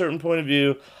representing our certain point of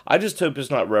view, I just hope it's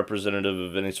not representative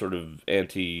of any sort of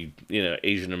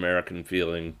Asian American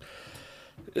feeling.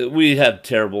 We had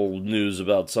terrible news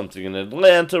about something in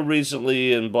Atlanta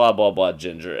recently, and blah, blah, blah,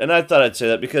 ginger. And I thought I'd say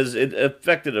that because it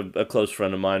affected a close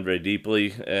friend of mine very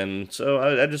deeply. And so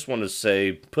I just want to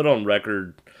say, put on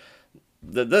record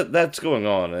that's going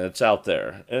on, and it's out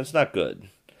there, and it's not good.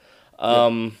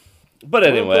 But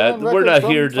anyway, we're not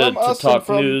here to talk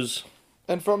news.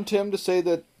 And from Tim to say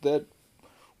that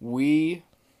we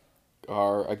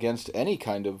are against any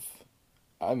kind of,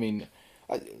 I think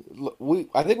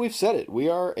we've said it. We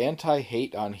are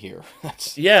anti-hate on here.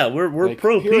 We're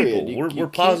pro period. people. We're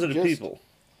positive people.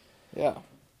 Yeah.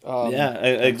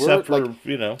 Except for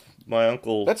my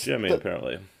uncle Jimmy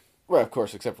apparently. Right, of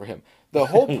course, except for him. The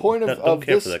whole point of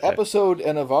this episode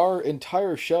and of our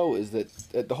entire show is that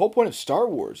the whole point of Star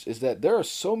Wars is that there are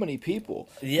so many people,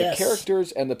 the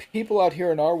characters and the people out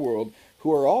here in our world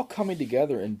who are all coming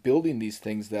together and building these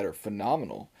things that are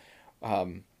phenomenal.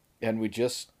 And we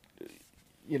just,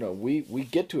 we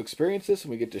get to experience this,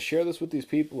 and we get to share this with these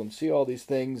people and see all these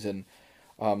things. And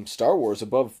Star Wars,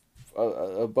 above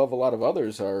a lot of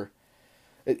others, I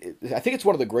think it's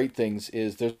one of the great things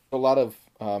is there's a lot of...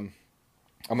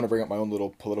 I'm going to bring up my own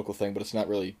little political thing, but it's not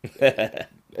really...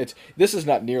 This is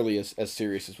not nearly as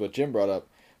serious as what Jim brought up,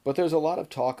 but there's a lot of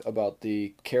talk about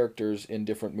the characters in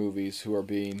different movies who are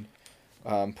being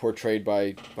portrayed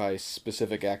by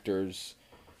specific actors,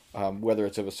 whether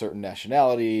it's of a certain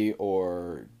nationality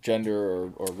or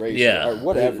gender or race or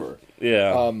whatever.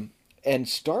 And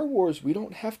Star Wars, we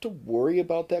don't have to worry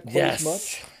about that quite as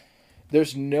much. There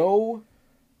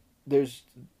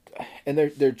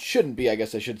shouldn't be, I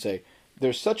guess I should say.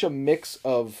 There's such a mix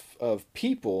of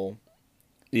people.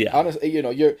 Yeah. Honestly,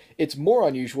 it's more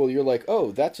unusual. You're like,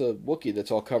 oh, that's a Wookiee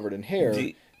that's all covered in hair.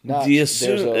 There's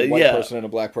a white person and a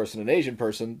black person and an Asian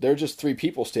person. They're just three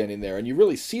people standing there, and you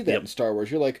really see that in Star Wars.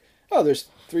 You're like, oh, there's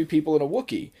three people and a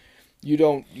Wookiee. You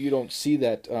don't see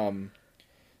that.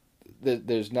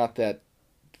 There's not that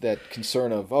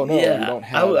concern of, oh no, you don't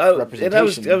have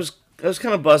representation. And I was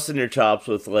kind of busting your chops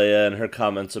with Leia and her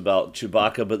comments about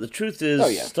Chewbacca, but the truth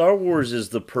is, Star Wars is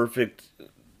the perfect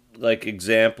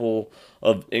example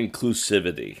of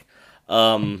inclusivity.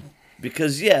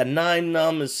 Because, Nine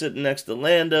Numb is sitting next to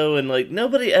Lando, and,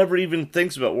 nobody ever even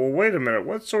thinks about, well, wait a minute,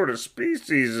 what sort of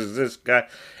species is this guy?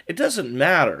 It doesn't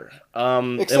matter.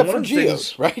 Except for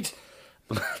Geode, right?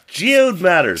 Geode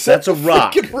matters. That's a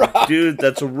rock. Dude,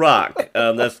 that's a rock.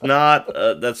 That's not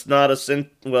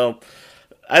well,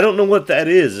 I don't know what that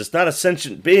is. It's not a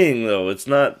sentient being, though.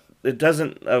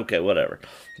 Okay, whatever.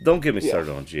 Don't get me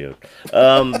started on Geode.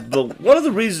 But one of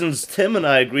the reasons Tim and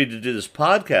I agreed to do this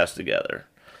podcast together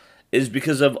is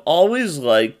because I've always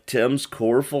liked Tim's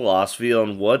core philosophy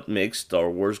on what makes Star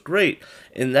Wars great.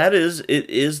 And that is, it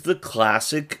is the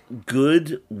classic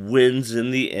good wins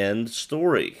in the end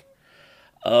story.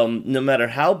 No matter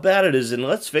how bad it is, and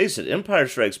let's face it, Empire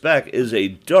Strikes Back is a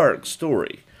dark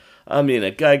story. I mean,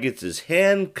 a guy gets his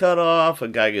hand cut off, a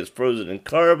guy gets frozen in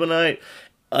carbonite,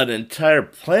 an entire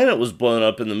planet was blown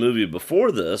up in the movie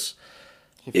before this.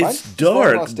 It's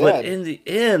dark, but in the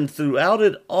end, throughout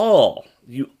it all,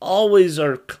 you always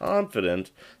are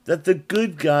confident that the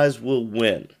good guys will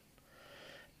win.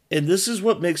 And this is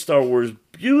what makes Star Wars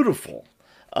beautiful.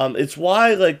 It's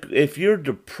why, if you're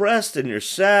depressed and you're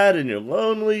sad and you're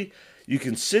lonely, you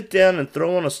can sit down and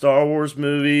throw on a Star Wars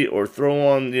movie or throw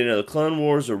on, the Clone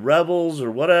Wars or Rebels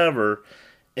or whatever,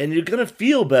 and you're going to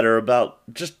feel better about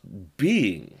just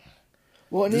being.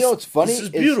 Well, and it's funny. This is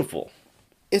beautiful.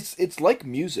 It's like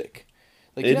music.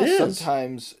 It is.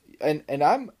 Sometimes, and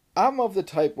I'm of the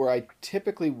type where I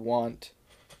typically want...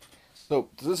 So,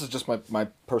 this is just my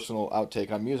personal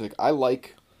outtake on music. I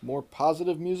like more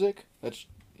positive music. That's...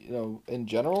 in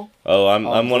general. Oh,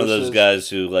 I'm one of those guys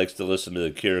who likes to listen to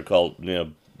The Cure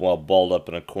while balled up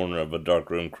in a corner of a dark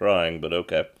room crying, but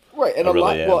okay. Right, and a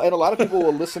lot of people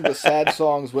will listen to sad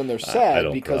songs when they're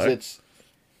sad because cry.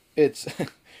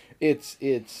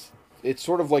 it's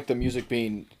sort of like the music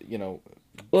being,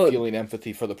 feeling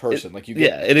empathy for the person.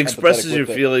 It expresses your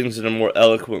feelings in a more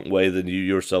eloquent way than you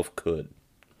yourself could.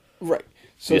 Right.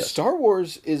 So Star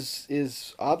Wars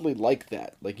is oddly like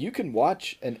that. You can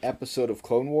watch an episode of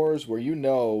Clone Wars where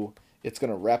it's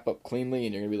going to wrap up cleanly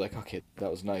and you're going to be like, okay,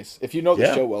 that was nice. If you know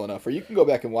the show well enough. Or you can go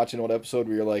back and watch an old episode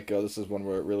where you're like, oh, this is one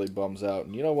where it really bums out.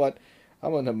 And you know what?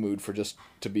 I'm in a mood for just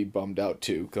to be bummed out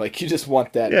too. You just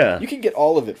want that. Yeah. You can get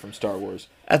all of it from Star Wars.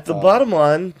 At the bottom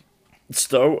line,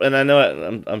 and I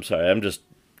know I'm sorry, I'm just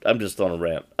on a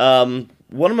rant.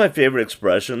 One of my favorite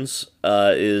expressions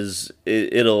is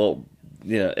it'll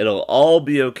all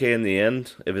be okay in the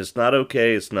end. If it's not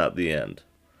okay, it's not the end.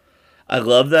 I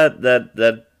love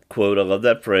that quote. I love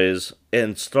that phrase.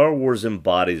 And Star Wars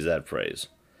embodies that phrase.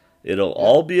 It'll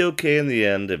all be okay in the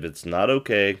end. If it's not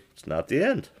okay, it's not the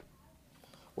end.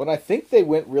 When I think they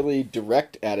went really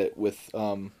direct at it with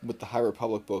the High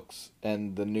Republic books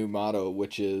and the new motto,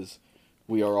 which is,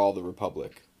 "We are all the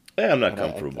Republic." Yeah, I'm not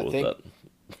comfortable with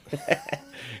that.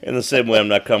 In the same way, I'm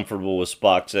not comfortable with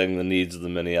Spock saying the needs of the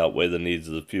many outweigh the needs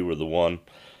of the few or the one.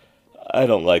 I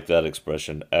don't like that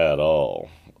expression at all.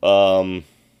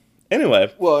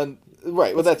 Anyway. Well,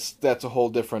 that's a whole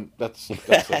different... Let's get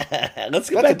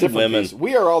back to women. Piece.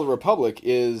 We are all the Republic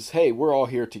is, hey, we're all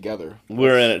here together.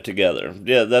 We're in it together.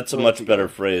 Yeah, that's a much better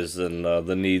phrase than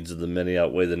the needs of the many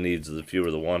outweigh the needs of the few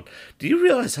or the one. Do you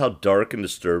realize how dark and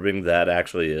disturbing that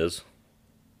actually is?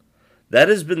 That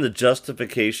has been the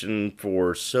justification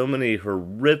for so many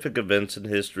horrific events in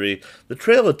history. The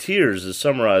Trail of Tears is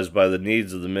summarized by the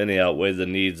needs of the many outweigh the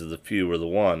needs of the few or the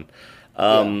one.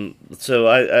 So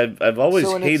I've always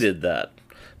hated that.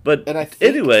 But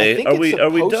anyway, are we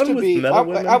done with metal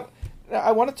women?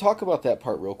 I want to talk about that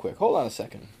part real quick. Hold on a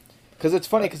second, because it's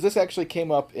funny because this actually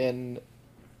came up in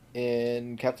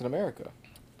Captain America,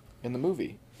 in the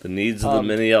movie. The needs of the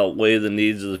many outweigh the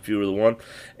needs of the few or the one.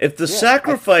 If the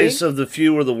sacrifice of the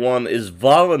few or the one is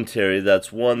voluntary,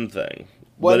 that's one thing.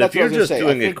 Well, but if you're just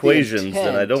doing equations,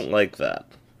 then I don't like that.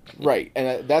 Right,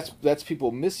 and that's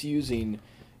people misusing,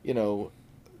 I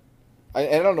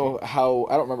don't know how,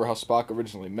 I don't remember how Spock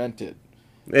originally meant it.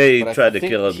 He tried to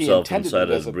kill himself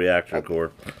inside a reactor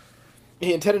core.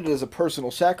 He intended it as a personal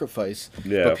sacrifice,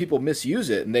 but people misuse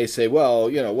it, and they say,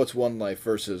 well, what's one life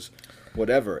versus...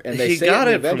 whatever, and they say in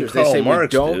the Avengers, they say we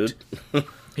don't.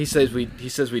 he says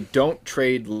we don't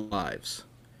trade lives.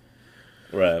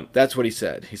 Right. That's what he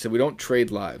said. He said we don't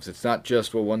trade lives. It's not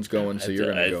just one's going, so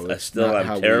you're going to go.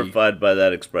 I'm terrified by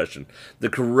that expression. The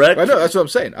correct. I know that's what I'm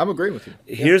saying. I'm agreeing with you.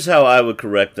 Here's how I would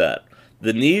correct that: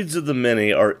 the needs of the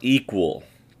many are equal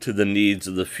to the needs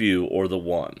of the few or the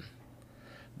one.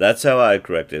 That's how I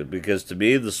correct it, because to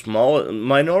me, the small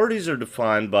minorities are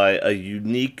defined by a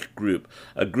unique group,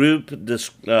 a group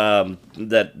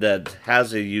that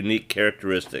has a unique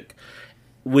characteristic,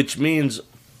 which means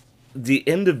the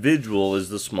individual is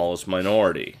the smallest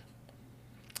minority.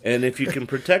 And if you can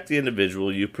protect the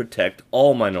individual, you protect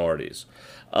all minorities.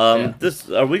 Are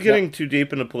we getting too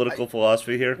deep into political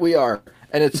philosophy here? We are,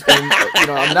 and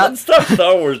I'm not. Stop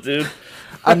Star Wars, dude.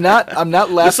 I'm not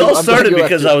laughing. This all started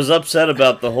because I was upset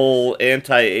about the whole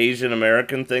anti-Asian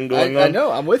American thing going on. I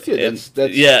know. I'm with you. I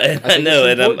know,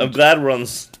 and I'm glad we're on.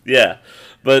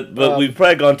 But we've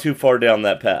probably gone too far down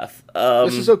that path.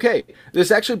 This is okay.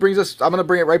 This actually brings us. I'm going to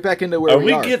bring it right back into where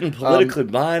we are. Are we getting politically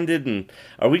minded, and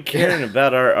are we caring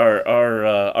about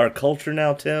our culture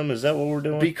now, Tim? Is that what we're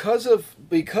doing? Because of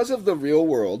the real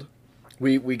world,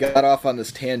 we got off on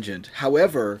this tangent.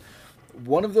 However,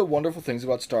 one of the wonderful things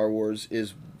about Star Wars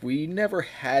is we never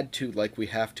had to, like we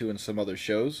have to in some other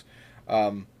shows.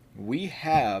 We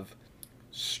have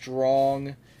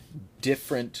strong,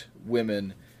 different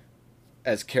women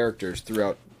as characters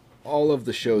throughout all of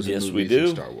the shows and movies in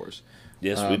Star Wars.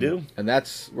 Yes, we do. And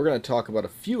we're going to talk about a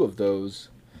few of those.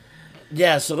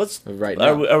 Yeah, so let's. Right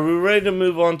now. Are we ready to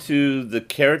move on to the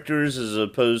characters as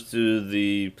opposed to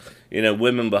the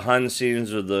women behind the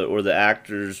scenes or the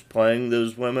actors playing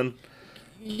those women?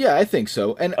 Yeah, I think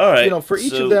so. And all right, for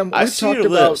each of them, we talked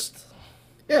about. List.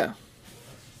 Yeah.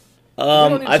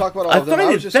 I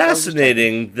find it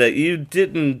fascinating that you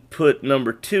didn't put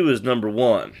number 2 as number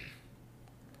 1.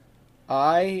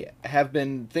 I have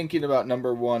been thinking about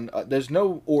number 1. There's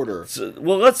no order.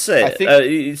 Well, let's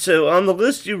say. So on the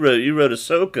list you wrote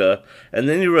Ahsoka, and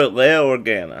then you wrote Leia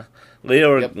Organa.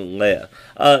 Leia.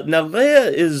 Now,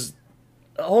 Leia is,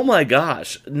 oh my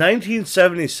gosh,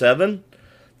 1977?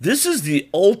 This is the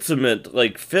ultimate,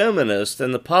 feminist,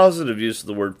 and the positive use of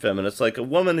the word feminist, like a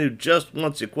woman who just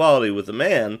wants equality with a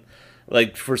man,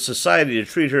 for society to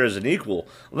treat her as an equal.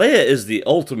 Leia is the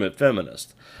ultimate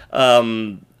feminist.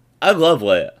 I love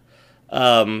Leia,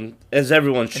 as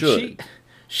everyone should.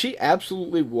 She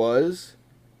absolutely was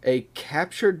a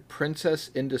captured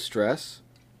princess in distress.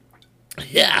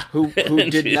 Yeah, who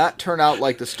did not turn out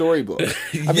like the storybook. I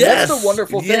mean, that's the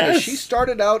wonderful thing. Is she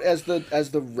started out as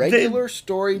the regular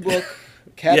storybook.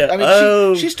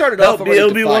 She started off already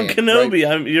Obi-Wan Kenobi.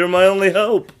 Right? You're my only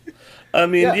hope. I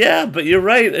mean, but you're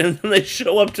right. And then they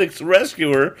show up to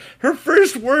rescue her. Her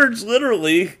first words,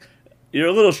 literally. You're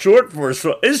a little short for us.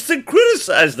 Is to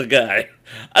criticize the guy.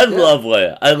 I love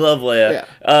Leia.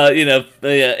 Yeah.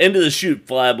 Into the chute,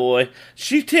 flyboy.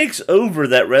 She takes over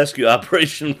that rescue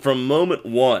operation from moment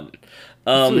 1.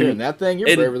 So hearing that thing,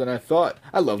 you're braver than I thought.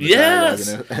 I love the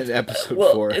dialogue in episode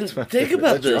 4. And think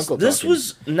about this. This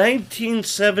was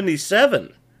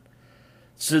 1977.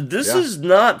 So this is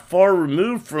not far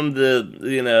removed from the,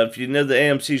 if you know the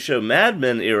AMC show Mad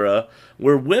Men era,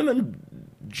 where women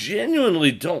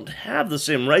genuinely don't have the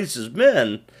same rights as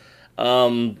men. I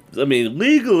mean,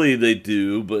 legally they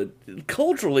do, but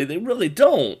culturally they really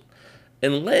don't.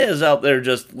 And Leia's out there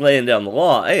just laying down the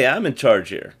law. Hey, I'm in charge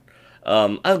here.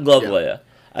 I love Leia.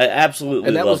 I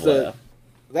absolutely love Leia.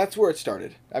 That's where it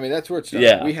started. I mean, that's where it started.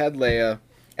 Yeah. We had Leia,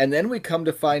 and then we come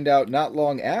to find out not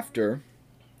long after,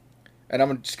 and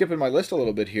I'm skipping my list a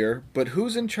little bit here, but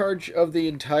who's in charge of the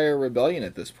entire rebellion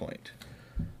at this point?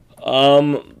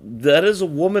 That is a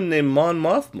woman named Mon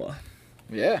Mothma.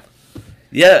 Yeah.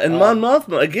 Yeah, and Mon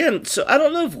Mothma, again, so I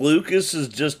don't know if Lucas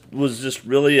was just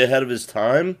really ahead of his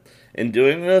time in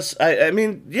doing this. I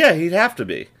mean, yeah, he'd have to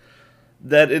be.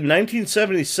 That in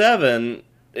 1977,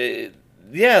 the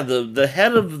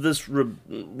head of this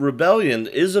rebellion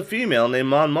is a female named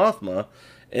Mon Mothma,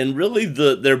 and really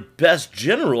their best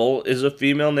general is a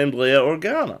female named Leia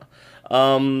Organa.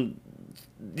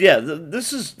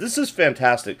 This is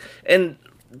fantastic, and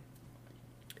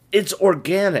it's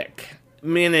organic,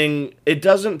 meaning it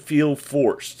doesn't feel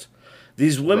forced.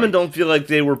 These women don't feel like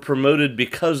they were promoted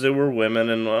because they were women,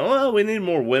 and we need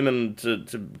more women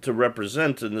to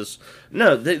represent in this.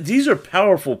 No, these are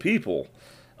powerful people.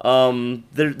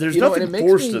 There's nothing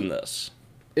forced in this.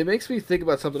 It makes me think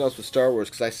about something else with Star Wars,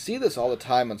 because I see this all the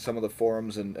time on some of the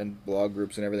forums and blog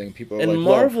groups and everything. People are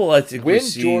Marvel, I think when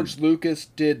George Lucas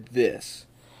did this,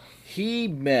 he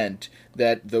meant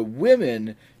that the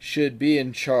women should be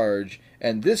in charge,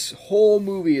 and this whole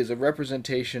movie is a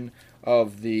representation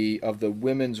of the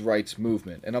women's rights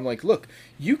movement. And I'm like, look,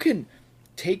 you can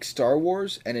take Star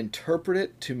Wars and interpret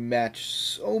it to match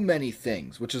so many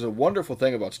things, which is a wonderful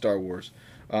thing about Star Wars.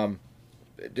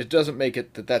 It doesn't make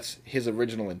it that that's his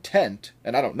original intent,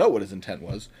 and I don't know what his intent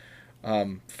was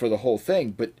for the whole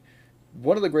thing, but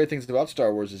one of the great things about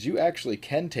Star Wars is you actually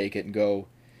can take it and go,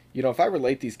 if I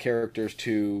relate these characters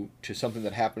to something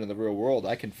that happened in the real world,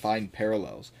 I can find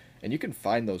parallels, and you can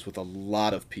find those with a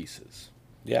lot of pieces.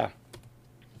 Yeah.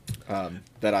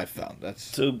 That I've found. That's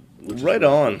so right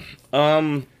on.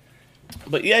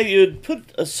 But yeah, you'd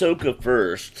put Ahsoka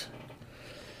first.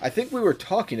 I think we were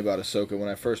talking about Ahsoka when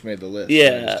I first made the list.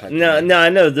 Yeah, no, I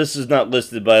know this is not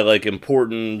listed by like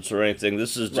importance or anything.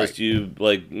 This is just you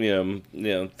like throwing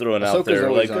out Ahsoka's there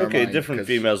always like, on our okay, mind different 'cause-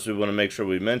 females we want to make sure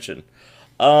we mention.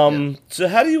 So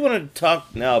how do you want to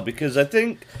talk now? Because I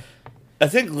think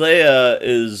Leia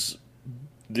is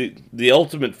the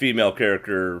ultimate female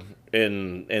character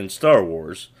in Star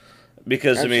Wars.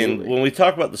 Because Absolutely. I mean, when we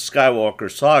talk about the Skywalker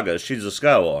saga, she's a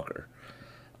Skywalker.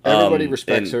 Everybody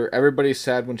respects her. Everybody's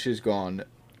sad when she's gone.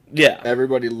 Yeah,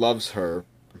 Everybody loves her.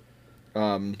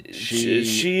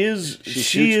 she is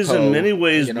shoots Poe, in many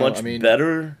ways much I mean-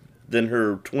 better than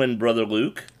her twin brother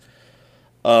Luke.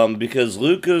 Because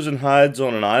Luke goes and hides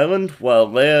on an island while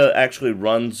Leia actually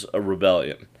runs a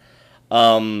rebellion.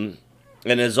 And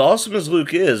as awesome as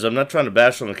Luke is, I'm not trying to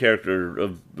bash on the character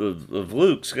of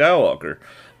Luke Skywalker,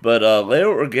 but Leia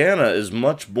Organa is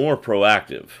much more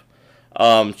proactive.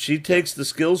 She takes the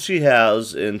skills she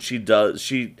has and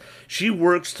she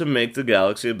works to make the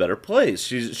galaxy a better place.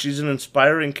 She's an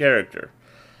inspiring character.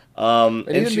 And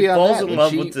even she beyond falls that, in when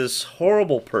love she- with this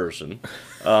horrible person,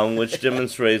 which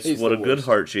demonstrates He's what the a good worst.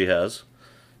 heart she has.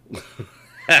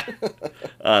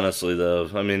 Honestly, though,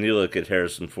 I mean, you look at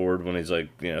Harrison Ford when he's like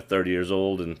 30 years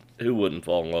old, and who wouldn't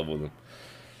fall in love with him?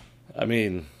 I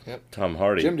mean, Tom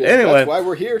Hardy. Jim did. Anyway, That's why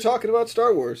we're here talking about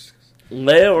Star Wars.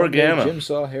 Leia One day Organa. Jim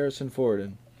saw Harrison Ford,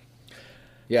 and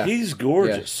He's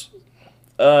gorgeous.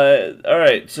 All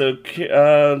right, so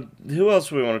who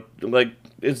else we want to like?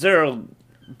 Is there a?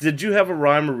 Did you have a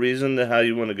rhyme or reason to how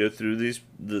you want to go through these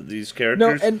no,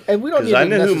 characters? and we don't 'Cause need I to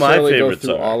know who my necessarily go favorites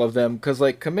through are. all of them because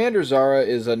like Commander Zara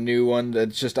is a new one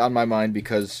that's just on my mind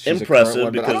because she's a current Impressive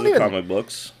one, but I because don't of even, comic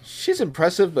books. She's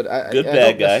impressive, but I Good don't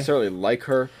bad guy. necessarily like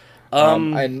her.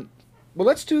 And well,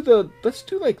 let's do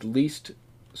like least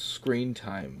screen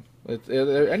time. Are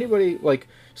there anybody like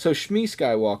so Shmi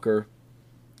Skywalker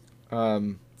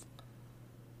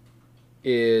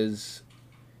is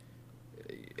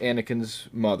Anakin's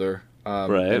mother.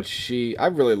 Right. And I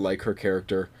really like her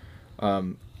character.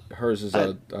 Hers is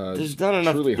There's not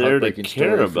enough truly there to heartbreaking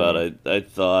care story about. I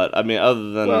thought. I mean,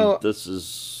 other than Well, this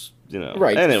is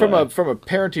right. Anyway. From a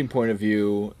parenting point of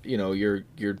view, you're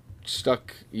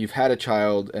stuck. You've had a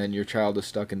child, and your child is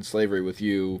stuck in slavery with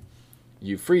you.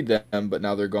 You freed them, but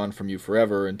now they're gone from you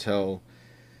forever until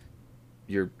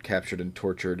you're captured and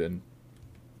tortured and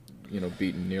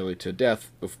beaten nearly to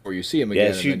death before you him again.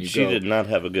 Yeah, and then you she go. did not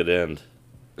have a good end.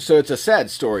 So it's a sad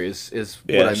story. Is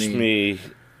Yeah, what I mean.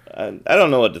 Shmi. I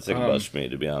don't know what to think about Shmi,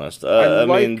 to be honest. I I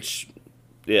mean,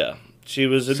 like- she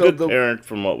was a So good the- parent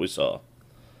from what we saw.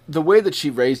 The way that she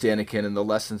raised Anakin and the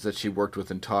lessons that she worked with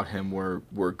and taught him were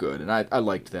good, and I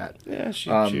liked that. Yeah,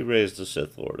 she raised a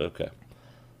Sith Lord. Okay.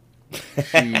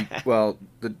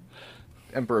 The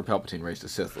Emperor Palpatine raised a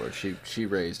Sith Lord. She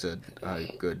raised a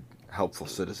good, helpful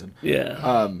citizen. Yeah.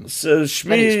 So I Shmi.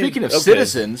 mean, speaking of okay.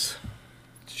 citizens,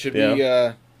 should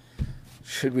Yeah.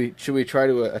 we try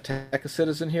to attack a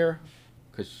citizen here?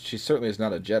 Because she certainly is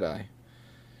not a Jedi.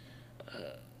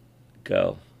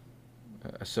 Go.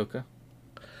 Ahsoka.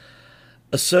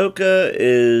 Ahsoka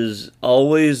is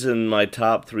always in my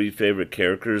top 3 favorite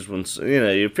characters. When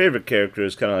your favorite character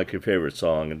is kind of like your favorite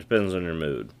song. It depends on your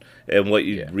mood and what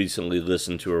you recently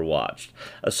listened to or watched.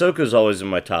 Ahsoka is always in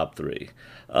my top 3.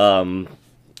 So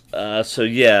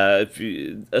yeah,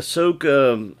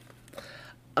 Ahsoka,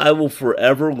 I will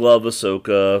forever love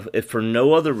Ahsoka. If for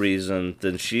no other reason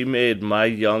than she made my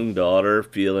young daughter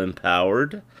feel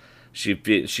empowered. She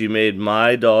made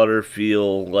my daughter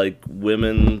feel like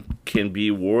women can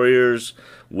be warriors,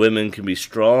 women can be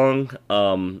strong,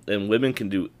 and women can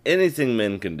do anything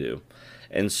men can do.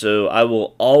 And so I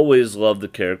will always love the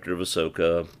character of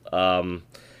Ahsoka.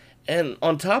 And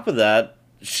on top of that,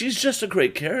 she's just a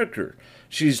great character.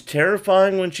 She's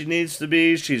terrifying when she needs to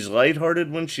be. She's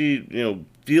lighthearted when she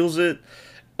feels it.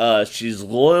 She's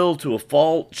loyal to a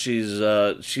fault. She's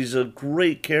a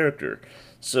great character.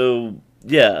 So.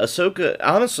 Yeah, Ahsoka,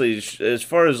 honestly, as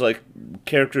far as, like,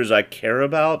 characters I care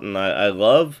about and I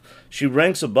love, she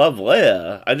ranks above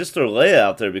Leia. I just throw Leia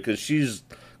out there because she's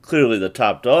clearly the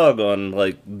top dog on,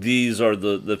 like, these are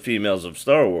the females of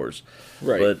Star Wars.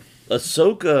 Right. But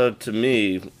Ahsoka, to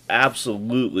me,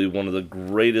 absolutely one of the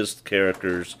greatest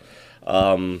characters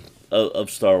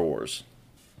of Star Wars.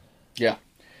 Yeah.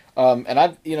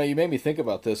 And you made me think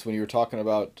about this when you were talking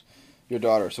about your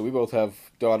daughter. So we both have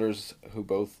daughters who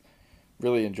both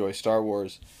really enjoy Star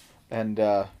Wars, and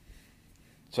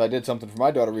So I did something for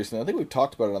my daughter recently. I think we've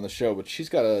talked about it on the show, but she's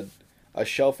got a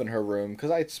shelf in her room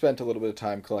because I spent a little bit of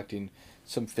time collecting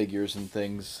some figures and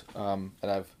things, and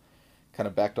I've kind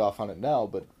of backed off on it now.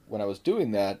 But when I was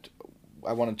doing that,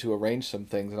 I wanted to arrange some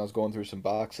things, and I was going through some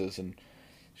boxes, and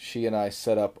she and I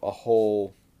set up a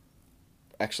whole.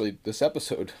 Actually, this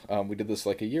episode, we did this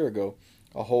like a year ago.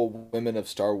 A whole Women of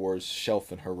Star Wars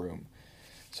shelf in her room.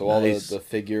 So all the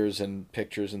figures and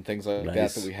pictures and things like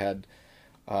that we had.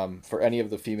 For any of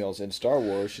the females in Star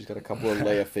Wars, she's got a couple of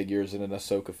Leia figures and an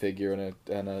Ahsoka figure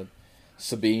and a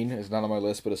Sabine is not on my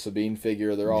list, but a Sabine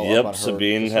figure. They're all up on her.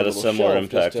 Sabine had a similar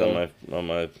impact on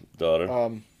my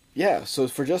daughter. Yeah, so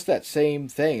for just that same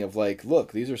thing of like,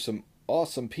 look, these are some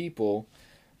awesome people.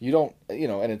 You don't,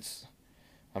 and it's,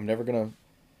 I'm never gonna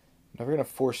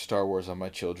force Star Wars on my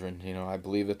children. I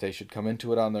believe that they should come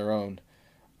into it on their own.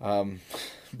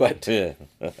 But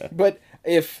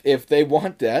if they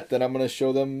want that, then I'm going to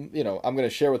show them, I'm going to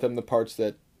share with them the parts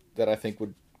that I think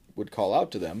would call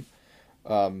out to them.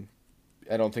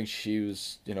 I don't think she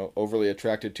was, overly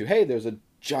attracted to, hey, there's a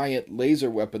giant laser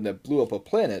weapon that blew up a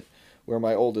planet, where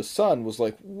my oldest son was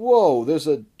like, whoa, there's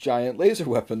a giant laser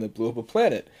weapon that blew up a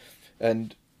planet.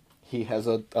 And he has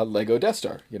a Lego Death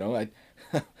Star,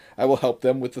 I will help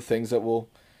them with the things that will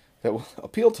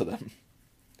appeal to them.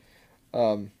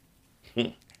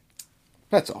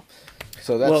 That's all.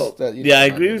 So that's I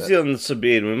agree with you on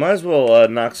Sabine. We might as well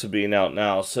knock Sabine out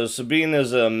now. So Sabine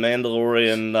is a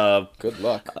Mandalorian. Good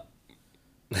luck.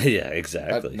 Yeah,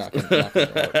 exactly.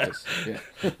 Yeah.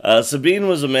 Sabine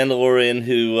was a Mandalorian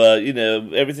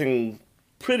who,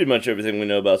 pretty much everything we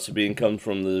know about Sabine comes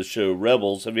from the show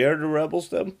Rebels. Have you heard of Rebels,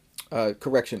 Tim?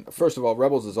 Correction. First of all,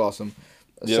 Rebels is awesome.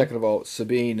 Yep. Second of all,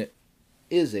 Sabine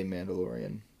is a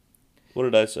Mandalorian. What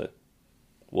did I say?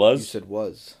 Was? You said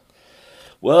was.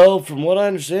 Well, from what I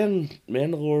understand,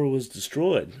 Mandalore was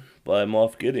destroyed by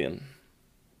Moff Gideon.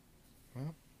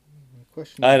 Well, the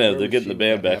question I know, they're getting the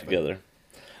band back together.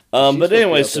 But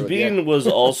anyway, Sabine was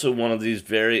also one of these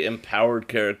very empowered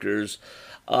characters.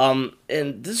 And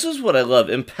this is what I love.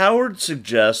 Empowered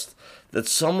suggests that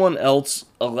someone else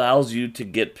allows you to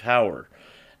get power.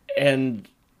 And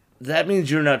that means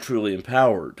you're not truly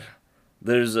empowered.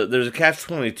 There's a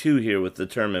catch-22 here with the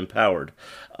term empowered.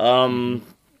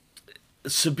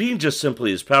 Sabine just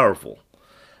simply is powerful.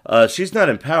 She's not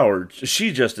empowered.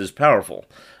 She just is powerful.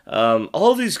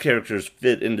 All these characters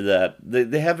fit into that.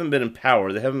 They haven't been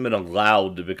empowered. They haven't been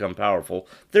allowed to become powerful.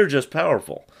 They're just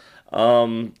powerful.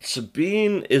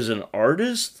 Sabine is an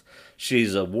artist.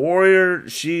 She's a warrior.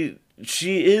 She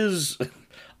is,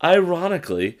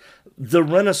 ironically, the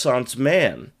Renaissance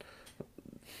man.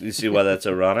 You see why that's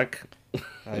ironic?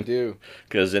 I do.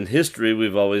 Because in history,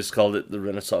 we've always called it the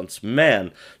Renaissance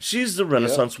man. She's the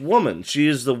Renaissance woman. She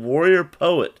is the warrior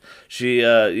poet. She,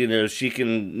 she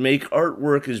can make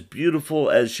artwork as beautiful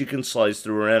as she can slice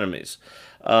through her enemies.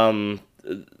 I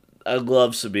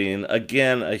love Sabine.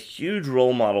 Again, a huge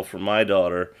role model for my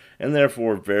daughter, and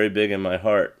therefore very big in my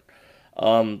heart.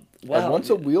 And once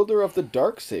a wielder of the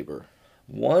Darksaber.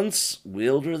 Once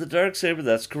wielder of the Darksaber,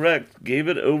 that's correct. Gave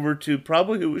it over to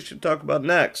probably who we should talk about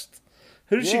next.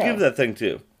 Who did she give that thing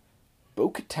to?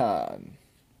 Bo-Katan.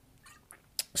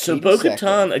 So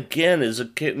Bo-Katan, again, is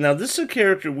now this is a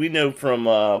character we know from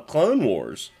Clone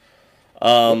Wars.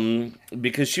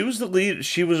 Because she was the lead,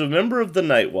 she was a member of the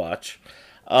Night Watch.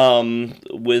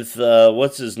 With,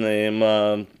 what's his name?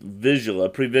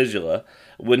 Pre-Vizsla.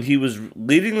 When he was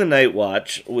leading the Night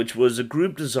Watch, which was a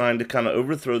group designed to kind of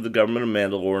overthrow the government of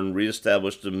Mandalore and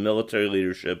reestablish the military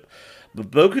leadership.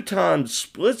 But Bo-Katan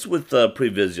splits with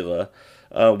Pre-Vizsla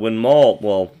when Maul,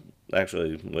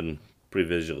 when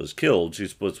Pre-Vizsla is killed, she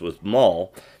splits with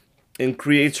Maul and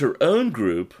creates her own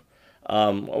group.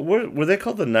 Were they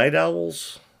called the Night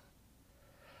Owls?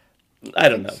 I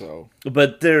don't know. So.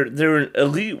 But they're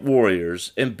elite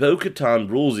warriors, and Bo-Katan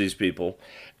rules these people.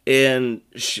 And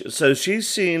so she's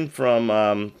seen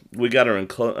from, we got her in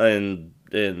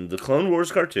the Clone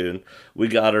Wars cartoon, we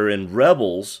got her in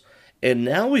Rebels, and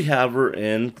now we have her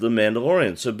in The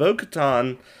Mandalorian. So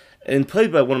Bo-Katan, and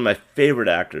played by one of my favorite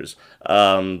actors,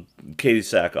 Katie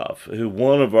Sackhoff, who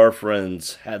one of our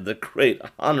friends had the great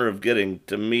honor of getting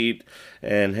to meet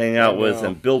and hang out with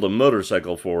and build a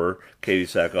motorcycle for her, Katie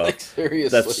Sackhoff. Like, seriously.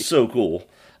 That's so cool.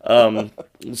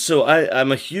 So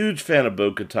I'm a huge fan of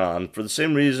Bo-Katan for the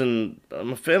same reason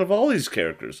I'm a fan of all these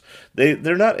characters.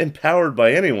 They're not empowered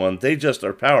by anyone. They just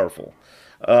are powerful.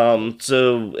 And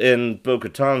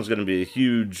Bo-Katan's going to be a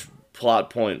huge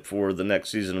plot point for the next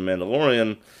season of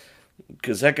Mandalorian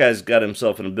because that guy's got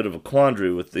himself in a bit of a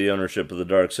quandary with the ownership of the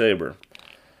Darksaber.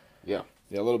 Yeah,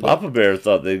 a little bit. Papa Bear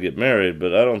thought they'd get married,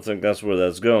 but I don't think that's where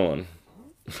that's going.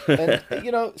 And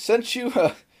since you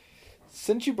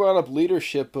brought up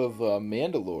leadership of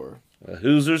Mandalore,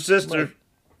 Who's her sister?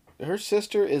 her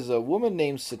sister is a woman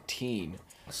named Satine.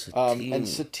 And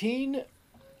Satine,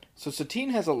 Satine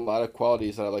has a lot of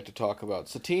qualities that I like to talk about.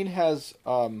 Satine is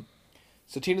one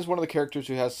of the characters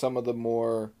who has some of the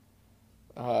more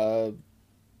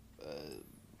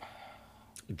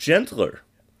Gentler.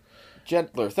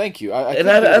 Thank you. I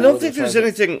don't think there's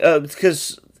anything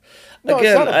because. No,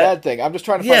 again, it's not a bad thing. I'm just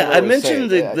trying to find I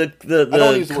mentioned the I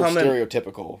don't use the word comment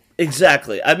stereotypical.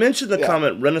 Exactly. I mentioned the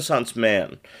comment Renaissance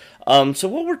man. So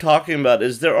what we're talking about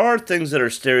is there are things that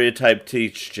are stereotyped to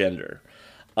each gender.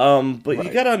 But you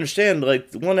got to understand,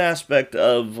 like, one aspect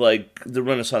of like the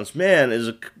Renaissance man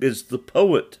is the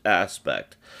poet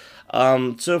aspect.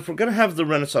 So if we're gonna have the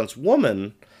Renaissance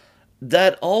woman,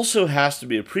 that also has to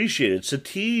be appreciated.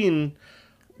 Satine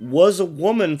was a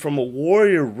woman from a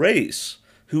warrior race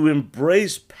who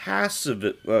embraced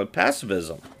pacifism.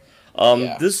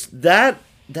 That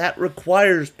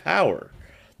requires power.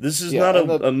 This is not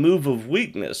a move of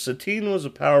weakness. Satine was a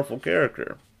powerful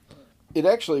character. It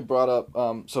actually brought up.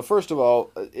 So first of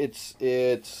all,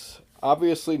 it's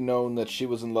obviously known that she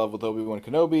was in love with Obi-Wan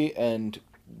Kenobi, and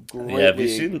greatly. Have you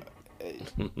seen?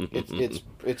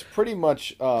 It's pretty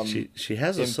much she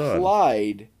has a son.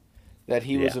 Implied that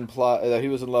he was that he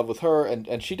was in love with her,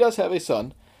 and she does have a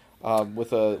son.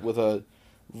 With a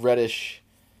reddish.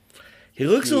 He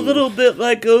looks a little bit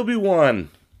like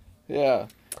Obi-Wan. Yeah.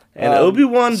 And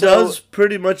Obi-Wan does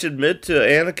pretty much admit to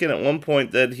Anakin at one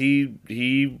point that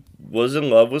he was in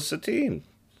love with Satine.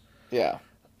 Yeah.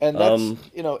 And that's,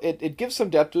 it gives some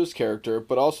depth to his character,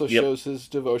 but also shows his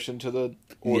devotion to the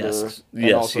Order.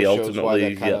 And also he shows ultimately, why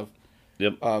that kind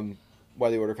of,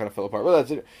 why the Order kind of fell apart. But that's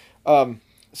it.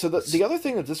 So the other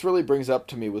thing that this really brings up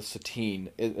to me with Satine,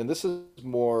 and this is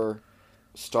more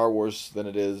Star Wars than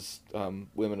it is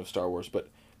Women of Star Wars, but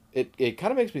it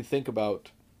kind of makes me think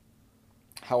about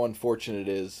how unfortunate it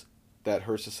is that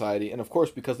her society, and of course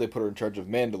because they put her in charge of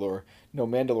Mandalore,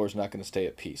 Mandalore's not going to stay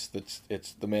at peace. It's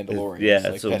the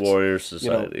Mandalorians. It's a warrior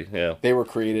society. They were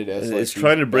created as it's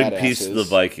trying to bring badasses. Peace to the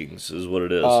Vikings, is what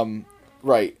it is.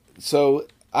 Right. So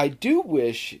I do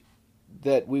wish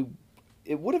that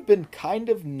it would have been kind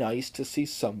of nice to see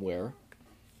somewhere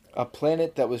a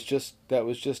planet that was just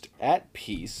at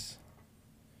peace,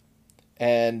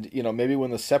 and maybe when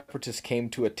the Separatists came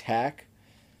to attack,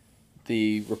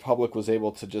 the Republic was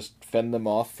able to just fend them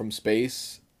off from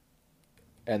space,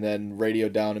 and then radio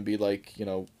down and be like,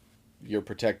 you're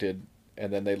protected,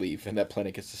 and then they leave, and that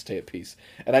planet gets to stay at peace.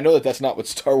 And I know that that's not what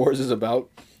Star Wars is about,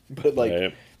 but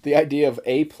the idea of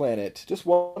a planet, just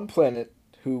one planet,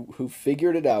 who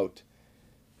figured it out,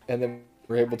 and then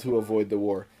were able to avoid the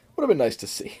war, would have been nice to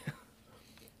see.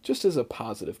 Just as a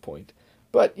positive point.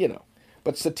 But,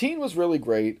 but Satine was really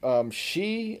great.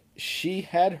 She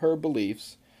had her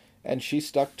beliefs, and she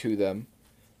stuck to them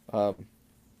to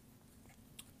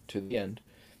the end.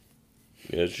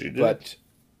 Yes, she did.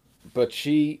 But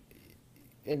she,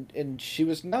 and she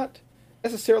was not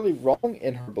necessarily wrong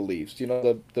in her beliefs.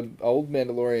 The old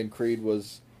Mandalorian creed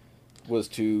was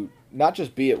to not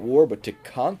just be at war, but to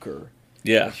conquer.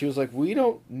 Yeah. And she was like, we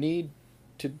don't need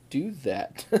to do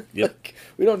that. Yep.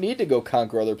 We don't need to go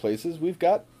conquer other places. We've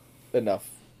got enough.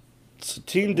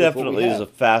 Satine definitely is a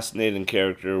fascinating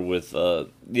character with,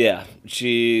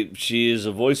 she is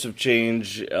a voice of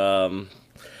change.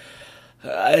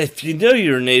 If you know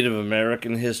your Native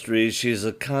American history, she's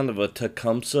a kind of a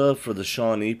Tecumseh for the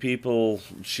Shawnee people.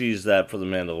 She's that for the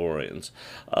Mandalorians.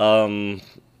 I'm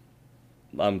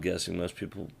guessing most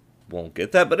people won't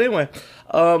get that, but anyway,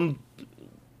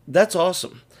 that's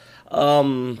awesome.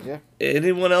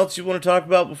 Anyone else you want to talk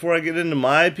about before I get into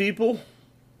my people?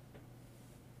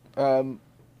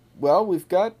 Well, we've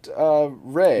got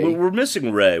Rey. We're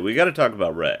missing Rey. We got to talk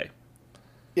about Rey.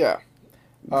 Yeah.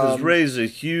 Because Rey's a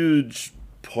huge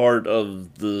part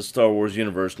of the Star Wars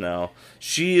universe now.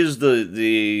 She is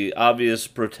the obvious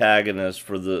protagonist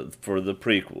for the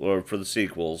prequel or for the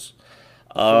sequels.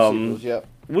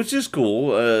 Which is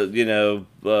cool.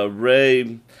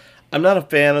 Rey. I'm not a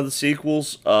fan of the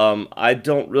sequels. I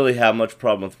don't really have much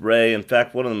problem with Rey. In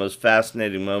fact, one of the most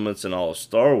fascinating moments in all of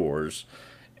Star Wars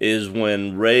is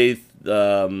when Rey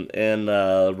in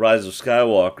Rise of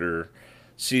Skywalker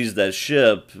sees that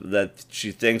ship that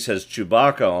she thinks has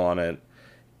Chewbacca on it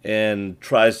and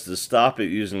tries to stop it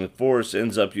using the Force,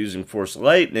 ends up using Force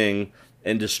lightning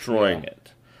and destroying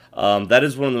it. That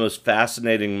is one of the most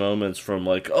fascinating moments from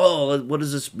what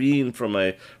does this mean from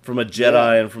a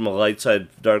Jedi and from a light side,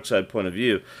 dark side point of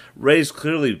view. Rey's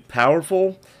clearly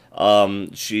powerful.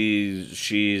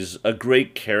 She's a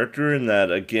great character in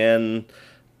that, again,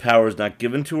 power is not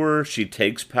given to her. She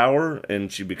takes power,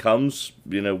 and she becomes,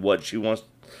 what she wants,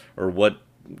 or what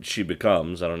she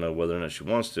becomes. I don't know whether or not she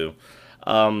wants to.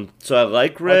 So I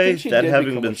like Rey. That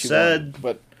having been said,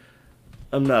 but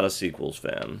I'm not a sequels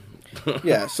fan.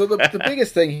 Yeah, so the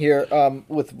biggest thing here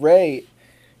with Rey,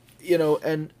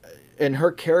 and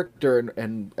her character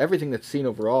and everything that's seen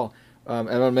overall, and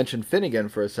I'll mention Finn again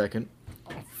for a second.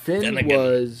 Finn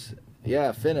again.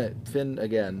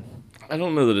 I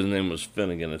don't know that his name was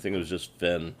Finnegan. I think it was just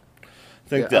Finn. I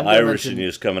think Yeah, the Irish in you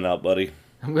is coming out, buddy.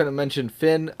 I'm going to mention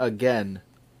Finn again.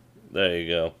 There you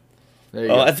go. There you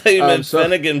go. I thought you meant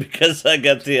Finnegan because I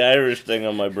got the Irish thing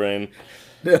on my brain.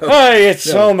 No, Hey,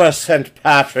 it's almost St.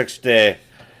 Patrick's Day.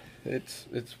 it's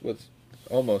what's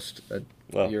almost a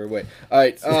Well. year away. All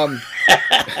right.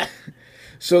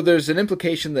 So there's an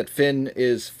implication that Finn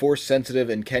is force sensitive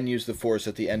and can use the force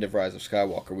at the end of Rise of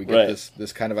Skywalker. We get Right.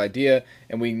 this kind of idea,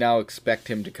 and we now expect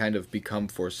him to kind of become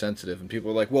force sensitive. And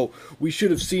people are like, "Well, we should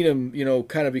have seen him,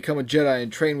 kind of become a Jedi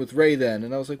and train with Rey then."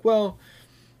 And I was like, "Well,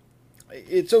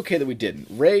 it's okay that we didn't.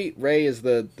 Rey is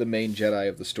the main Jedi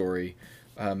of the story."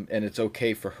 And it's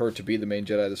okay for her to be the main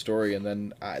Jedi of the story, and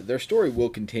then their story will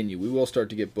continue. We will start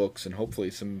to get books and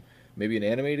hopefully maybe an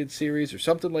animated series or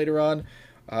something later on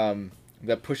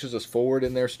that pushes us forward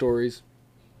in their stories.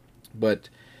 But,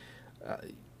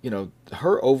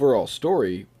 her overall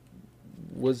story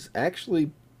was actually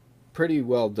pretty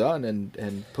well done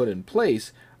and put in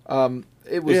place.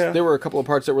 There were a couple of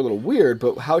parts that were a little weird,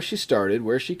 but how she started,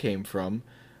 where she came from.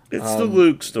 It's the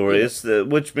Luke story.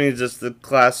 Which means it's the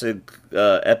classic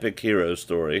epic hero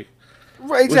story.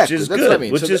 Right, exactly. Which is That's good. what I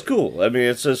mean. Which So is cool. I mean,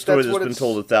 it's a story that's that's been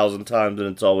told 1,000 times, and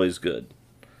it's always good.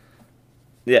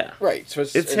 Yeah. Right. So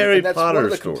It's Harry that's Potter's one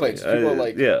of the story. complaints. People are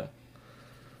like, yeah.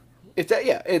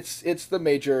 It's the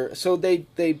major. So they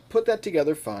put that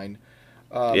together fine.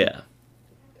 Yeah.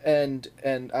 And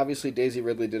obviously Daisy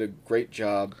Ridley did a great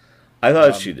job I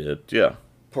thought she did, yeah.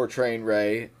 portraying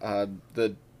Rey.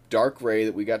 The dark Rey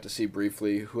that we got to see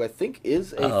briefly, who I think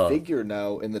is a figure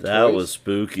now in the That toys, was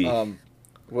spooky.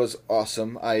 was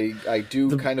awesome. I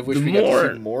do kind of wish we got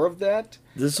to see more of that.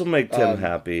 This will make Tim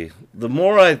happy. The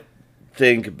more I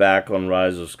think back on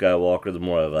Rise of Skywalker, the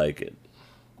more I like it.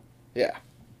 Yeah.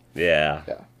 Yeah.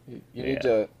 Yeah. You need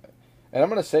to, and I'm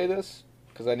going to say this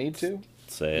because I need to.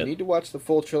 Say You it. need to watch the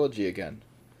full trilogy again.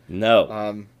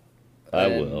 No. I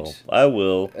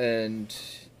will. And,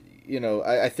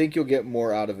 I think you'll get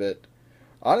more out of it.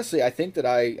 Honestly, I think that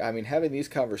I mean, having these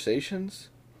conversations,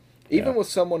 even with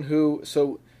someone who,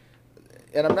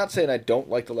 and I'm not saying I don't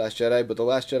like The Last Jedi, but The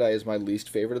Last Jedi is my least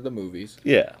favorite of the movies.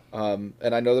 Yeah. And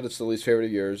I know that it's the least favorite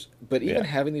of yours, but even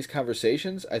having these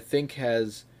conversations, I think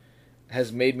has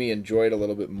made me enjoy it a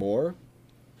little bit more.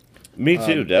 Me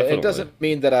too, definitely. It doesn't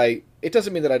mean that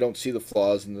I don't see the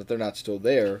flaws and that they're not still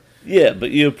there. Yeah,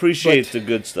 but you appreciate the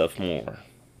good stuff more.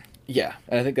 Yeah,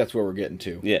 and I think that's where we're getting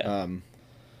to. Yeah.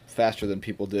 Faster than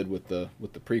people did with the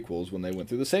prequels when they went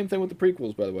through the same thing with the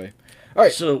prequels, by the way. All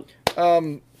right, So,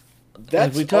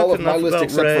 that's we talked all of my enough list about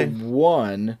except Rey? for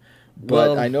one. But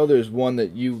Well- I know there's one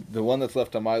the one that's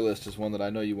left on my list is one that I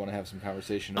know you want to have some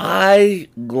conversation about. I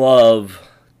love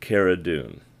Cara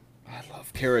Dune. I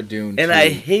love Cara Dune, And too. I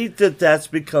hate that that's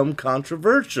become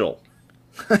controversial.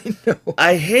 I know.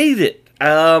 I hate it.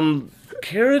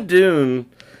 Cara Dune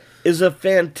is a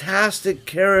fantastic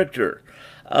character.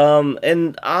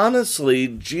 And honestly,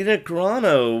 Gina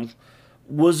Carano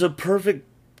was a perfect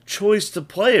choice to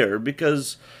play her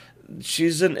because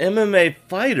she's an MMA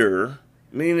fighter,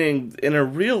 meaning in her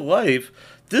real life,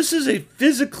 this is a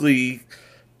physically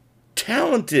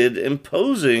talented,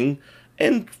 imposing,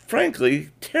 and frankly,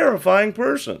 terrifying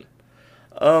person.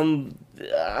 I'm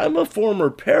a former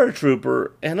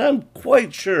paratrooper, and I'm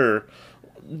quite sure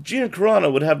Gina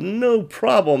Carano would have no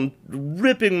problem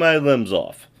ripping my limbs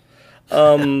off.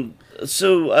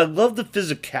 So I love the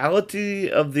physicality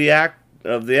of the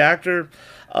actor.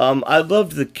 I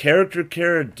loved the character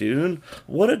Cara Dune.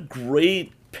 What a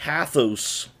great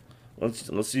pathos.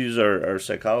 Let's use our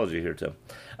psychology here, Tim.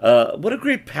 What a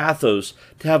great pathos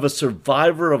to have a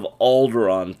survivor of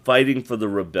Alderaan fighting for the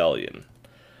rebellion.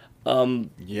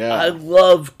 I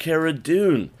love Cara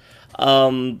Dune.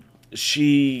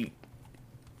 She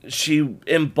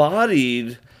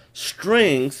embodied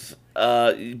strength,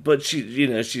 but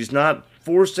she's not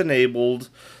force enabled.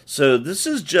 So this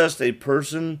is just a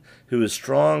person who is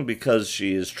strong because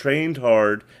she is trained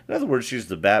hard. In other words, she's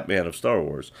the Batman of Star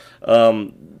Wars.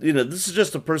 This is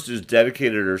just a person who's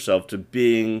dedicated herself to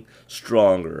being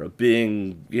stronger, of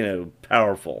being,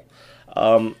 powerful.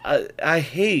 I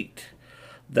hate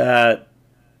that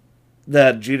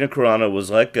Gina Carano was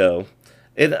let go.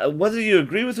 And whether you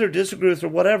agree with her, disagree with her,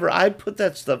 whatever, I put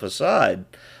that stuff aside.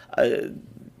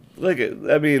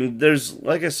 There's,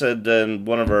 like I said in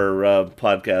one of our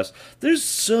podcasts, there's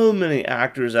so many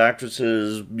actors,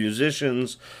 actresses,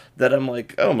 musicians that I'm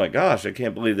like, oh my gosh, I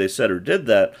can't believe they said or did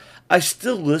that. I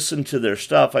still listen to their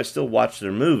stuff. I still watch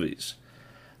their movies.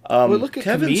 Well, look at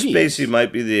Kevin comedians. Spacey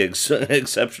might be the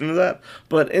exception to that,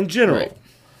 but in general,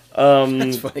 Right.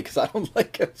 That's funny because I don't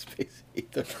like Kevin Spacey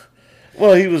either.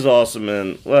 well, he was awesome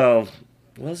in. Well,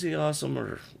 was he awesome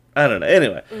or I don't know.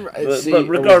 Anyway, See, but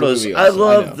regardless, it was a movie I awesome, I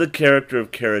love know. the character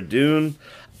of Cara Dune.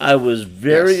 I was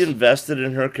very Yes. invested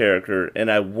in her character,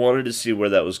 and I wanted to see where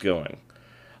that was going.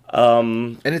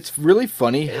 And it's really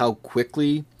funny how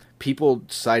quickly people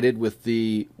sided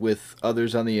with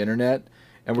others on the internet,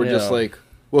 and were just Yeah. like,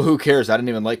 "Well, who cares? I didn't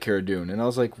even like Cara Dune." And I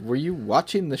was like, "Were you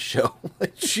watching the show?"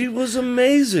 She was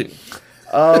amazing.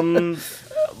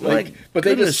 But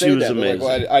they goodness, just say she was that. They're amazing.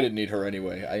 like, well, I didn't need her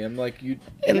anyway. I am like you.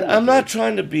 And yeah, I'm not dude.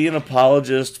 trying to be an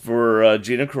apologist for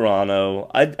Gina Carano.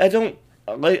 I don't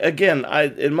like. Again,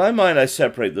 in my mind, I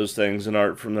separate those things in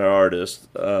art from their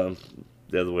artist. The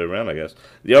other way around, I guess.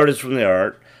 The artist from the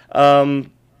art.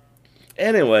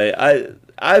 Anyway,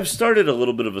 I've started a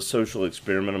little bit of a social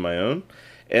experiment of my own,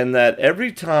 and that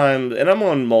every time, and I'm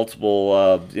on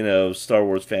multiple Star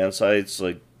Wars fan sites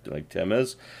like Tim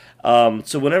is.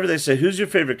 So whenever they say, who's your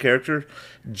favorite character,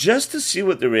 just to see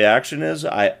what the reaction is,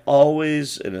 I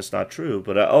always, and it's not true,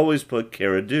 but I always put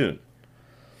Cara Dune.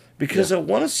 Because I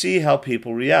want to see how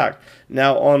people react.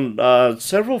 Now, on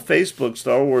several Facebook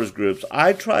Star Wars groups,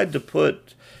 I tried to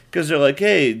put, because they're like,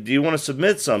 hey, do you want to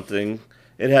submit something?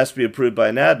 It has to be approved by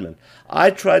an admin.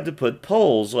 I tried to put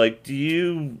polls like, do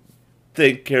you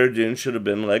think Cara Dune should have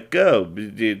been let go?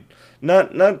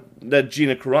 Not that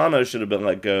Gina Carano should have been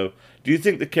let go. Do you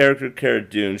think the character Cara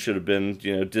Dune should have been,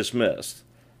 dismissed?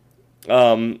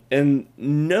 And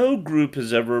no group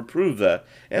has ever approved that,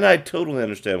 and I totally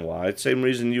understand why. Same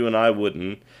reason you and I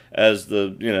wouldn't, as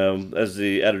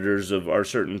the editors of our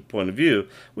certain point of view.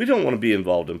 We don't want to be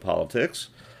involved in politics.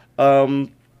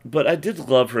 But I did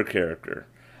love her character.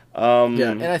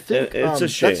 And I think it's a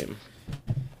shame.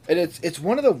 And it's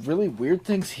one of the really weird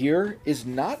things here is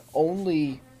not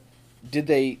only did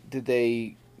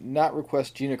they not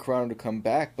request Gina Carano to come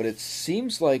back, but it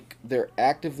seems like they're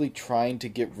actively trying to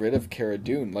get rid of Cara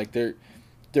Dune. Like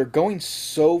they're going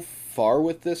so far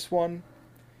with this one,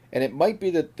 and it might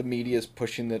be that the media is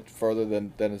pushing it further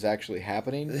than is actually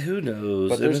happening. Who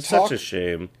knows? But It's such a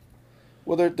shame.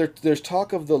 Well, there's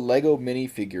talk of the Lego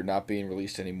minifigure not being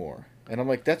released anymore, and I'm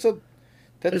like, that's It's a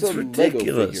Lego figure.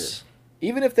 ridiculous.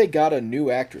 Even if they got a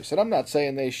new actress, and I'm not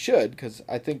saying they should, because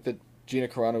I think that Gina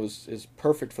Carano is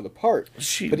perfect for the part.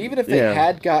 But even if they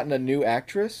had gotten a new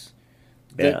actress,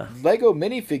 the Lego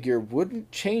minifigure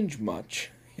wouldn't change much.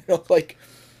 Like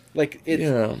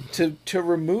it's to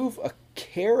remove a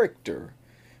character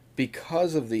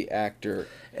because of the actor,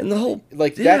 and the whole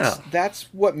that's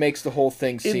what makes the whole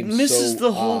thing seem so it misses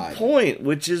the whole odd. point,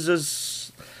 which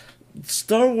is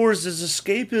Star Wars is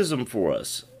escapism for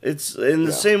us. It's in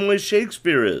the same way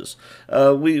Shakespeare is.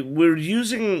 We're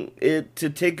using it to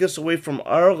take us away from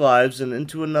our lives and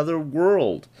into another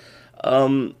world.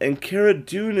 And Cara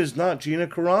Dune is not Gina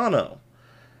Carano.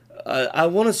 I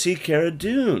want to see Cara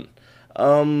Dune.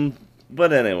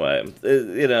 But anyway,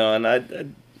 and I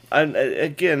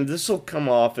again, this will come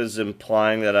off as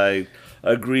implying that I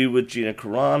agree with Gina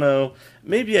Carano.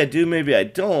 Maybe I do, maybe I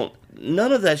don't.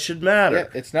 None of that should matter.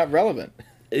 Yeah, it's not relevant.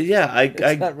 Yeah, I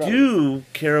do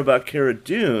care about Cara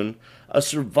Dune, a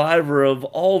survivor of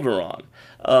Alderaan,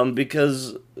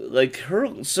 because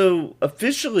so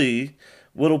officially,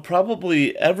 what'll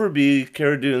probably ever be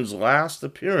Cara Dune's last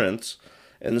appearance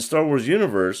in the Star Wars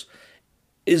universe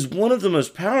is one of the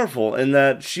most powerful in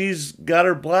that she's got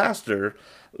her blaster.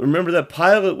 Remember that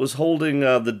pilot was holding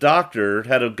the doctor,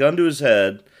 had a gun to his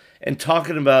head, and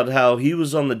talking about how he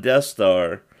was on the Death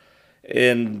Star.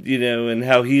 And, and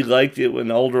how he liked it when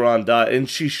Alderaan died. And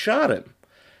she shot him.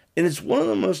 And it's one of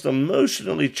the most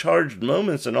emotionally charged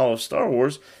moments in all of Star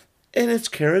Wars. And it's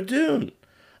Cara Dune.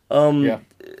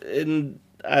 And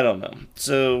I don't know.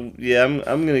 So, yeah, I'm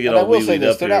going to get all wee-weed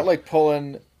up they're here. not like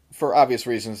pulling, for obvious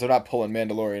reasons, they're not pulling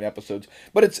Mandalorian episodes.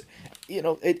 But it's,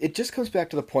 it just comes back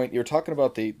to the point, you're talking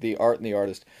about the art and the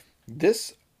artist.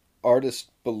 This artist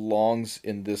belongs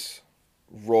in this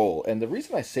role. And the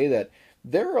reason I say that,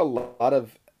 there are a lot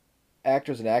of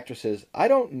actors and actresses. I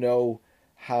don't know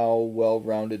how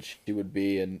well-rounded she would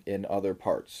be in other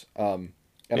parts. I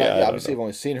obviously have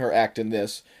only seen her act in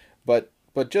this, but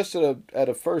just at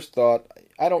a first thought,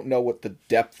 I don't know what the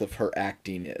depth of her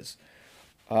acting is.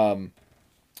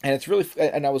 and it's really.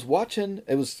 And I was watching.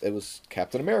 It was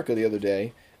Captain America the other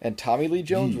day, and Tommy Lee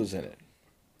Jones was in it.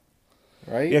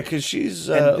 Right. Yeah, because she's.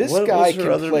 And this what guy was her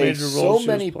can other play major so role she was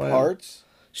many playing? parts.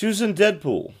 She was in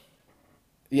Deadpool.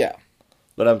 Yeah.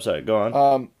 But I'm sorry. Go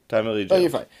on. Tommy Lee Jones. Oh, you're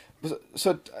fine.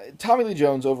 So Tommy Lee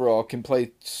Jones overall can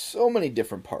play so many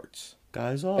different parts.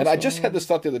 Guy's awesome. And I just had this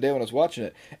thought the other day when I was watching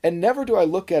it, and never do I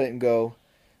look at it and go,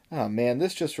 "Oh man,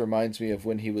 this just reminds me of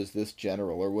when he was this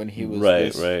general, or when he was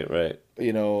right.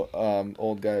 You know,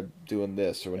 old guy doing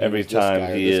this, or when Every he was this guy time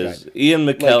or he this is. guy." Ian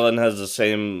McKellen has the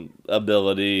same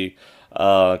ability.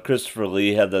 Christopher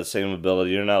Lee had that same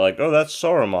ability. You're not like, oh, that's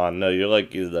Saruman. No, you're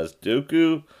like, either that's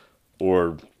Dooku,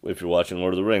 or if you're watching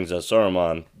Lord of the Rings, that's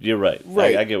Saruman. You're right.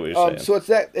 Right. I get what you're saying. So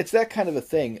it's that kind of a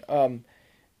thing.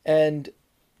 And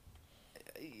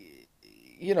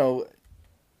you know,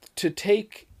 to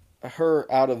take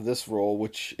her out of this role,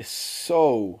 which is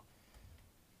so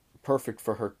perfect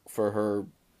for her.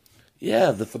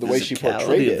 Yeah, for the way she portrayed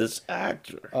physicality it. of this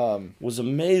actor was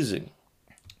amazing.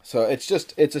 So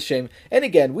it's a shame. And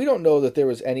again, we don't know that there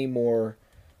was any more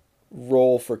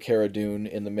role for Cara Dune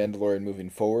in The Mandalorian moving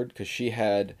forward, because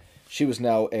she was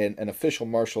now an official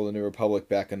marshal of the New Republic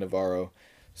back in Navarro.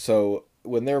 So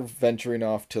when they're venturing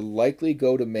off to likely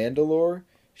go to Mandalore,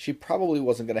 she probably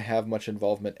wasn't going to have much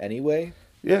involvement anyway.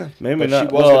 Yeah, maybe But not. she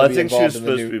was Well, gonna I be think she was involved in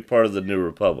the supposed to be part of the New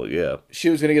Republic. Yeah, She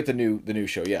was going to get the new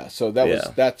show, yeah. So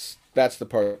that's the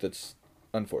part that's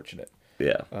unfortunate.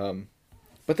 yeah.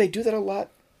 But they do that a lot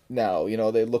now. You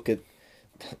know, they look at,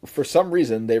 for some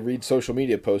reason, they read social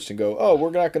media posts and go, "Oh,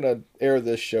 we're not going to air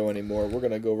this show anymore. We're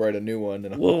going to go write a new one."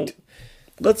 And Well,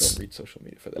 let's don't read social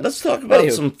media for that. let's talk about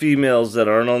Anywho. some females that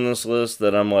aren't on this list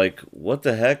that I'm like, what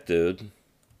the heck, dude?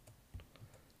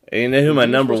 And you know who my You're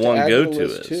number supposed one add to the go-to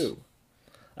list, is? too.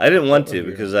 I didn't want to here.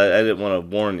 because I didn't want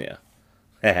to warn you.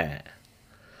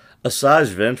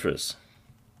 Asajj Ventress.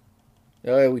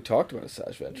 Oh, yeah, we talked about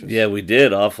Asajj Ventress. Yeah, we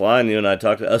did offline. You and I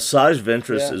talked. Asajj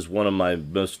Ventress Yeah. is one of my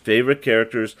most favorite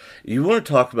characters. You want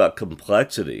to talk about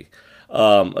complexity?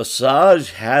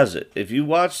 Asajj has it. If you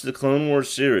watch the Clone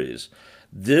Wars series,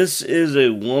 this is a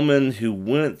woman who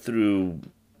went through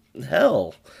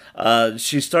hell.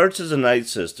 She starts as a Night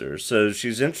Sister, so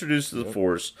she's introduced to the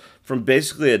Force from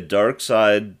basically a dark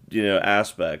side,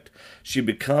 aspect. She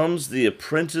becomes the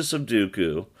apprentice of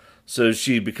Dooku, so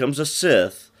she becomes a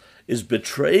Sith, is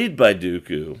betrayed by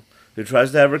Dooku, who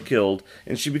tries to have her killed,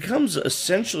 and she becomes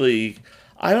essentially,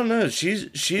 I don't know,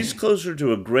 she's closer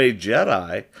to a gray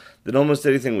Jedi than almost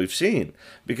anything we've seen.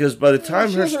 Because by the time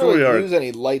She her doesn't story really arc... use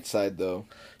any light side, though.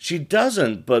 She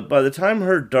doesn't, but by the time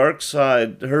her dark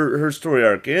side, her story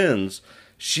arc ends,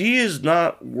 she is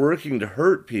not working to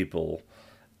hurt people,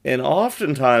 and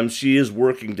oftentimes she is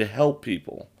working to help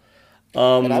people.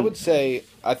 And I would say,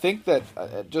 I think that,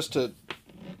 just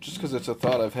because it's a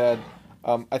thought I've had,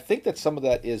 I think that some of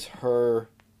that is her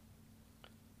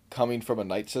coming from a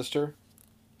Night Sister.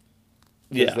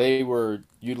 Because Yeah. they were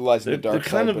utilizing the They're dark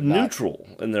kind side, of but neutral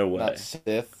in their way. not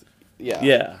Sith. Yeah.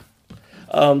 Yeah.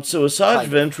 So Asajj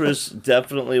Kind of. Ventress,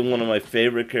 definitely one of my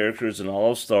favorite characters in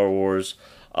all of Star Wars.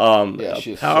 Yeah, A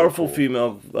she's so powerful cool.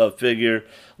 female figure.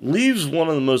 Leaves one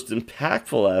of the most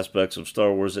impactful aspects of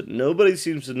Star Wars that nobody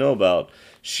seems to know about.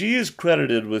 She is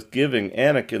credited with giving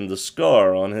Anakin the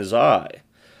scar on his eye.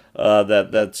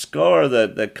 That scar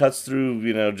that cuts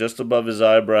through, just above his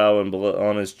eyebrow and below,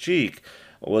 on his cheek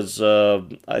was,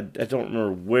 I don't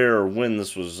remember where or when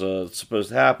this was supposed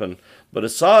to happen, but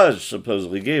Asajj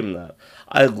supposedly gave him that.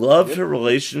 I loved her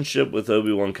relationship with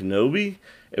Obi-Wan Kenobi.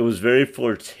 It was very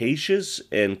flirtatious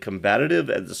and combative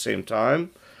at the same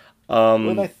time.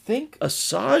 But I think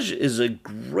Asajj is a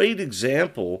great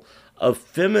example of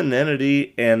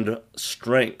femininity and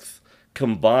strength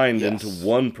combined Yes. into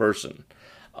one person.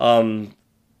 And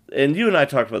you and I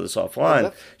talked about this offline.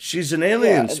 that's- She's an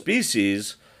alien Yeah, and-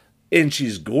 species, and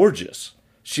she's gorgeous.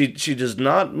 She does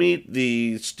not meet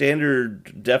the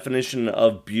standard definition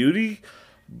of beauty,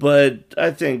 but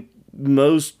I think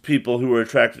most people who are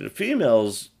attracted to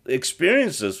females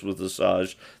experience this with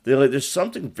Asajj. They're like, there's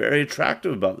something very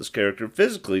attractive about this character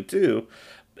physically too,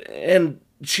 and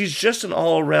she's just an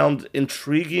all-around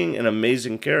intriguing and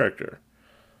amazing character.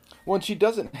 when she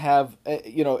doesn't have,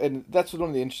 and that's one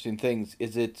of the interesting things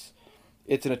is it's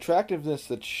an attractiveness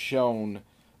that's shown,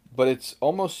 but it's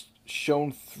almost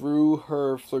shown through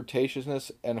her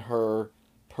flirtatiousness and her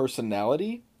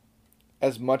personality,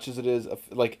 as much as it is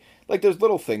like there's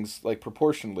little things like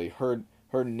proportionally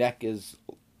her neck is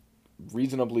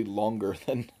reasonably longer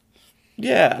than.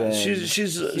 Yeah, than she's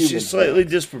humans slightly are.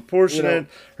 disproportionate.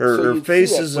 So Her you'd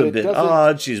face see that, is but a it bit doesn't-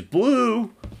 odd. She's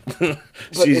blue.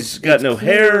 She's it's got no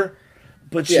clear- hair.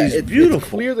 but she's beautiful. It's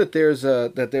clear that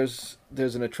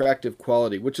there's an attractive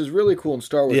quality, which is really cool in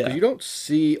Star Wars because you don't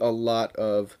see a lot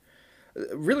of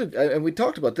really. And we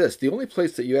talked about this. The only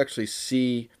place that you actually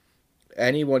see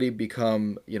anybody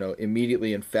become,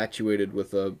 immediately infatuated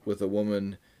with a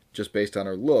woman just based on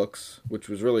her looks, which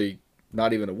was really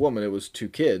not even a woman. It was two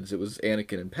kids. It was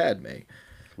Anakin and Padme,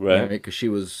 right? Because she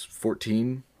was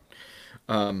 14.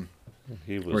 Where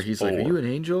he's 4. Like, "Are you an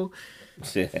angel?"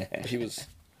 He was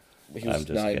 9,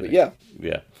 kidding. But yeah,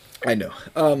 I know.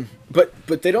 But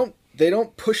they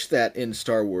don't push that in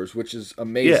Star Wars, which is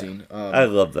amazing. Yeah, I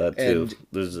love that too.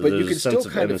 But you can still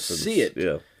kind of see it.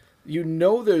 Yeah.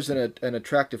 There's an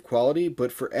attractive quality,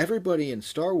 but for everybody in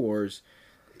Star Wars,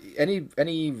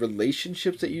 any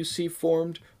relationships that you see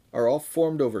formed are all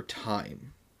formed over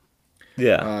time.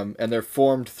 Yeah. And they're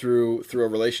formed through a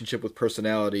relationship with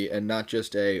personality, and not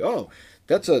just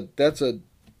that's a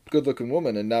good looking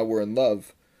woman and now we're in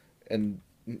love, and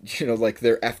like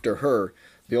they're after her.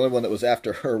 The only one that was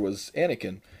after her was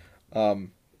Anakin.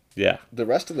 The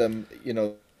rest of them,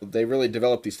 they really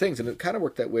developed these things, and it kind of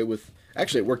worked that way with.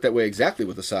 Actually, it worked that way exactly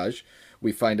with Asajj.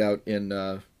 We find out in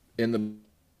the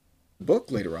book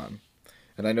later on.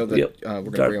 And I know that we're going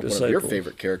to bring up one of your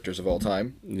favorite characters of all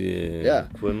time. Yeah.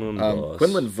 Quinlan Vos.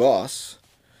 Quinlan Vos.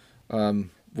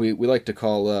 We like to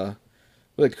call him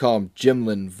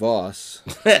Jimlin Voss.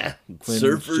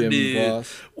 Surfer Jim dude.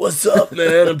 Voss. What's up,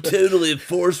 man? I'm totally a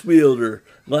force wielder.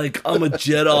 Like, I'm a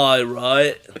Jedi,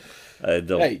 right? I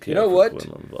don't care. You know what?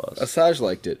 Quinlan Vos. Asajj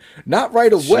liked it. Not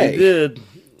right away. She did.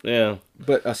 Yeah.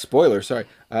 But a spoiler, sorry.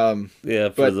 For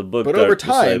the book but Dark over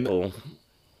time, Disciple.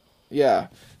 Yeah.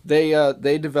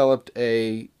 They developed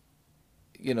they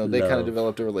kind of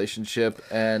developed a relationship,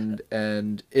 and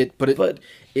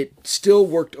it still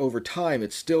worked over time.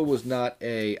 It still was not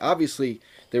obviously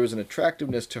there was an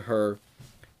attractiveness to her,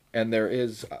 and there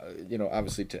is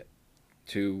obviously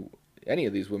to any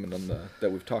of these women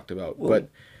that we've talked about, but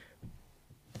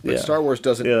Star Wars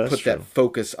doesn't put that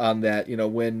focus on that.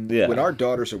 When our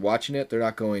daughters are watching it, they're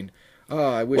not going,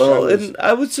 "Oh, I wish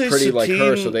I would say pretty Satine, like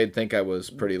her," so they'd think I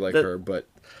was pretty like her, but.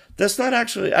 That's not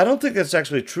actually. I don't think that's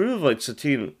actually true of like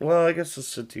Satine. Well, I guess it's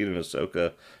Satine and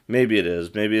Ahsoka. Maybe it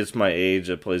is. Maybe it's my age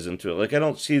that plays into it. Like I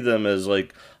don't see them as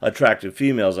like attractive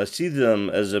females. I see them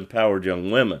as empowered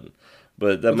young women.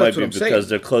 But that might be because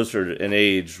they're closer in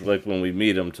age, like when we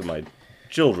meet them, to my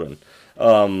children.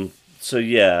 So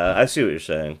yeah, I see what you're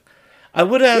saying. I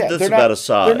would add this about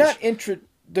Asajj.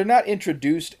 They're not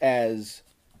introduced as.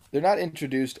 They're not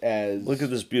introduced as look at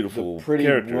this beautiful pretty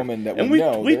character. Woman that and we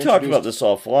know. We talked about this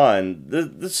offline.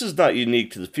 This is not unique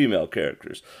to the female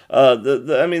characters.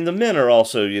 The men are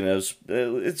also,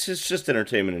 it's just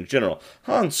entertainment in general.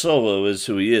 Han Solo is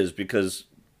who he is because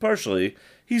partially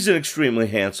he's an extremely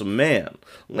handsome man.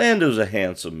 Lando's a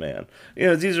handsome man.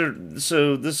 This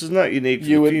is not unique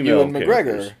to the female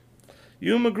characters.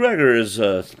 Ewan McGregor is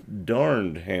a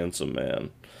darned handsome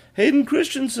man. Hayden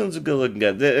Christensen's a good-looking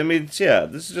guy.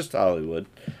 This is just Hollywood.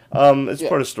 It's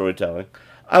part of storytelling.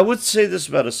 I would say this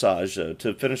about Asajj, though,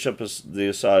 to finish up the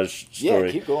Asajj story.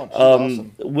 Yeah, keep going.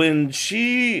 Awesome. When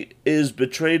she is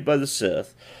betrayed by the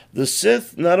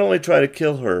Sith not only try to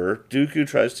kill her, Dooku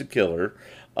tries to kill her,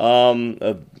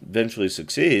 eventually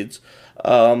succeeds,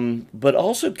 but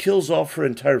also kills off her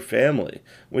entire family,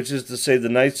 which is to say the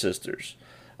Night Sisters.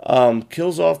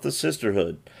 Kills off the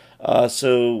sisterhood.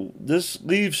 So this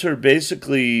leaves her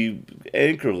basically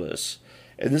anchorless.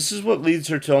 And this is what leads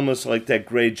her to almost like that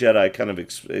gray Jedi kind of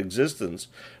existence,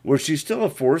 where she's still a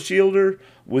Force wielder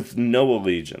with no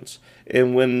allegiance.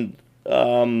 And when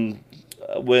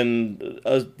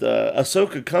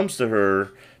Ahsoka comes to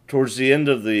her towards the end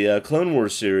of the Clone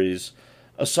Wars series,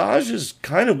 Asajj is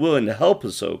kind of willing to help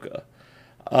Ahsoka.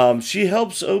 She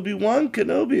helps Obi-Wan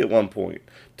Kenobi at one point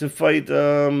to fight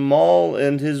Maul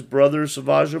and his brother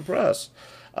Savage Opress.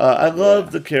 I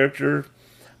love the character.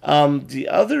 The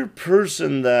other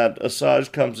person that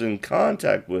Asajj comes in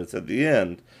contact with at the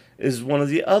end is one of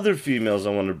the other females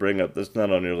I want to bring up that's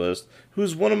not on your list,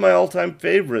 who's one of my all-time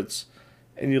favorites,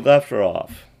 and you left her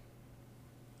off.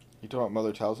 You talking about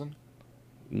Mother Talzin?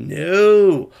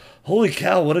 No. Holy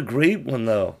cow, what a great one,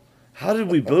 though. How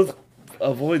did we both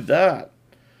avoid that?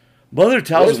 Mother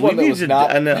Talzin, we need to,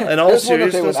 in all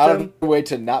seriousness, they went out of their way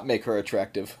to not make her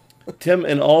attractive. Tim,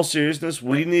 in all seriousness,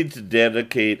 we need to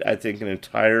dedicate, I think, an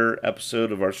entire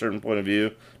episode of Our Certain Point of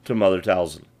View to Mother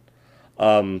Talzin.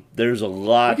 There's a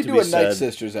lot to be said. We could do a Night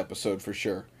Sisters episode for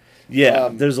sure. Yeah,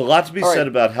 there's a lot to be said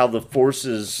about how the Force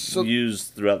is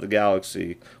used throughout the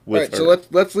galaxy with her. So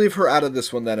let's leave her out of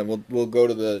this one then, and we'll go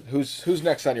to the who's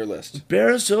next on your list.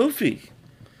 Barriss Offee.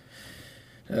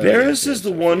 Barriss is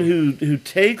the one who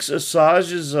takes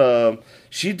Asajj's.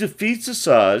 She defeats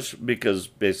Asajj because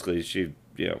basically she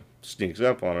sneaks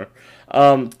up on her.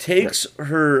 Takes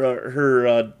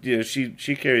her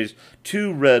she carries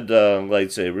 2 red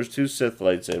lightsabers, 2 Sith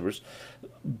lightsabers.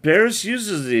 Barriss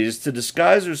uses these to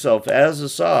disguise herself as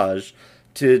Asajj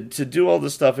to do all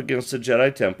this stuff against the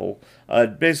Jedi Temple,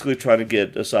 basically trying to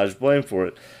get Asajj blamed for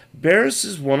it. Barriss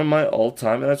is one of my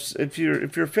all-time, and if you're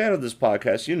a fan of this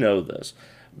podcast, you know this.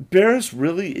 Barriss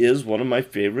really is one of my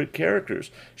favorite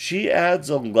characters. She adds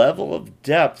a level of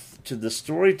depth to the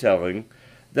storytelling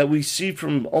that we see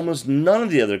from almost none of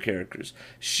the other characters.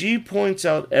 She points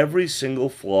out every single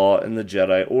flaw in the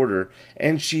Jedi Order,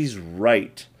 and she's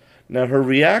right. Now, her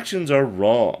reactions are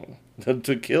wrong.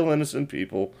 To kill innocent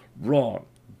people, wrong.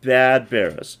 Bad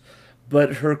Barriss.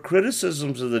 But her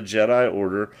criticisms of the Jedi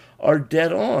Order are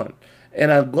dead on.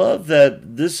 And I love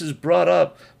that this is brought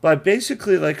up by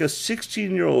basically like a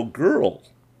 16-year-old girl.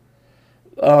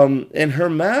 And her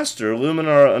master,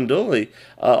 Luminara Unduli,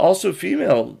 also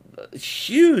female,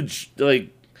 huge,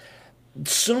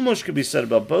 so much could be said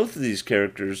about both of these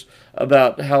characters,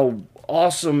 about how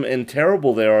awesome and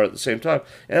terrible they are at the same time.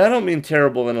 And I don't mean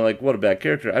terrible in what a bad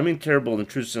character. I mean terrible in the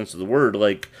true sense of the word.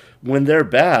 When they're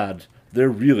bad, they're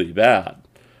really bad.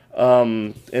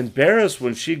 And Barriss,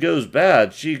 when she goes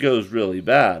bad, she goes really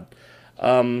bad.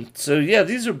 So yeah,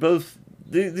 these are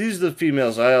these are the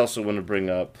females I also want to bring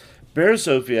up. Barriss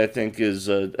Offee, I think, is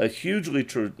a hugely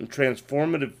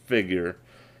transformative figure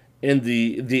in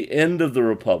the end of the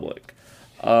Republic.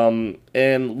 And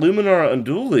Luminara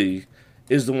Unduli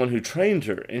is the one who trained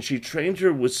her, and she trained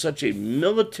her with such a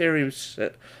military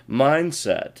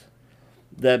mindset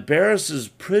that Barriss is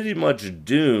pretty much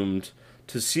doomed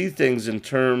to see things in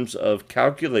terms of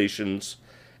calculations,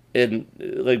 and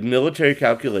military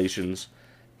calculations,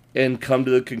 and come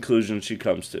to the conclusion she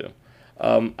comes to.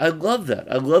 I love that.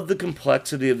 I love the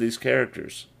complexity of these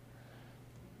characters.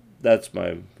 That's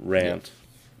my rant.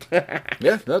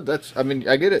 Yeah, no,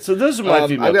 I get it. So those are my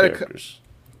female characters.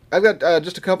 I've got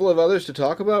just a couple of others to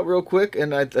talk about real quick,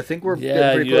 and I think we're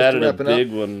getting pretty close to wrapping up. Yeah, you added a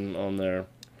big one on there.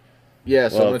 Yeah,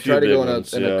 so I'm going to try to go in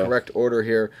a correct order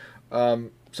here.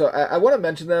 So I want to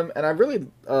mention them, and I really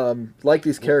like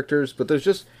these characters, but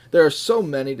there are so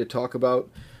many to talk about.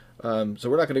 So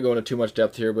we're not going to go into too much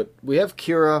depth here, but we have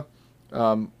Qi'ra,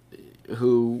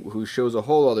 who shows a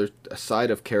whole other side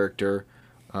of character,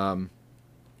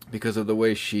 because of the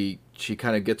way she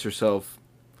kind of gets herself.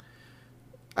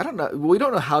 I don't know. We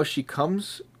don't know how she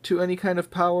comes to any kind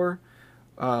of power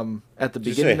at the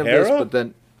beginning of this, but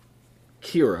then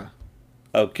Qi'ra.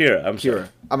 Oh, Qi'ra. I'm sorry.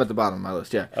 I'm at the bottom of my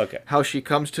list. Yeah. Okay. How she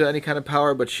comes to any kind of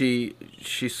power, but she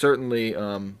certainly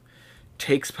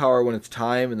takes power when it's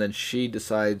time, and then she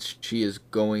decides she is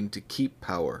going to keep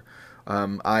power.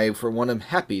 I, for one, am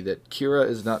happy that Qi'ra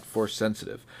is not Force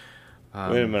sensitive.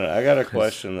 Wait a minute. I got a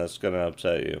question that's going to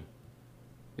upset you.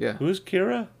 Yeah. Who's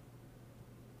Qi'ra?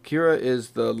 Qi'ra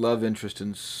is the love interest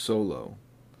in Solo.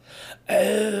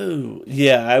 Oh,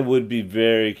 yeah. I would be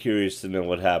very curious to know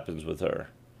what happens with her.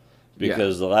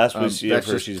 Because the last we see of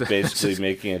her, she's basically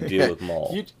making a deal with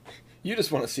Maul. You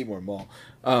just want to see more Maul.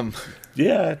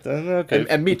 Yeah, okay.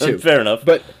 And me too. Fair enough.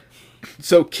 But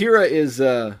so Qi'ra is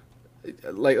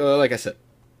like I said,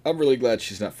 I'm really glad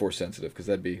she's not Force sensitive, because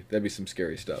that'd be some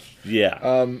scary stuff. Yeah.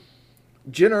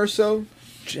 Jyn Erso.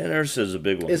 Jyn Erso is a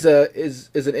big one. Is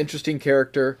an interesting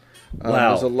character. Wow.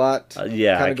 There's a lot I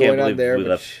kind of going on there.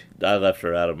 I left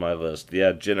her out of my list.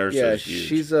 Yeah, Jyn Erso is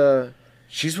huge.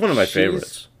 She's one of my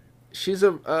favorites. She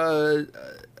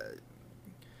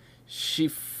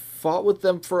fought with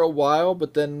them for a while,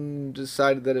 but then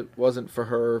decided that it wasn't for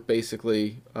her,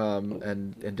 basically,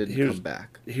 and didn't come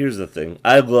back. Here's the thing.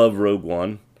 I love Rogue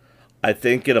One. I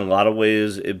think in a lot of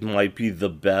ways it might be the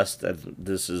best.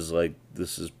 This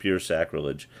is pure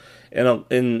sacrilege.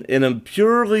 In a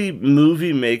purely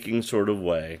movie-making sort of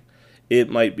way, it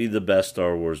might be the best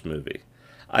Star Wars movie.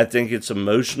 I think it's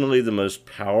emotionally the most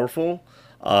powerful.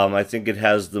 I think it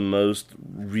has the most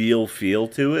real feel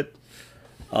to it.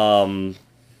 And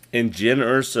Jyn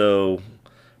Erso,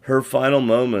 her final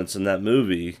moments in that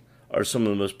movie are some of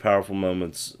the most powerful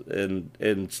moments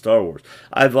in Star Wars.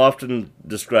 I've often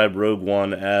described Rogue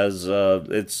One as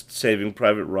it's Saving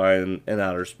Private Ryan in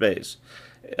outer space.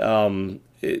 Jyn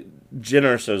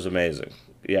Erso is amazing.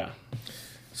 Yeah.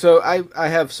 So I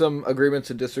have some agreements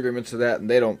and disagreements to that, and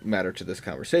they don't matter to this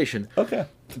conversation. Okay.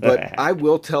 But I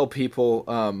will tell people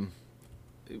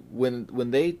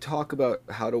when they talk about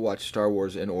how to watch Star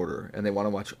Wars in order, and they want to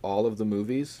watch all of the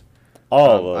movies,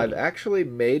 I've actually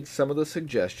made some of the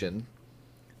suggestion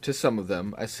to some of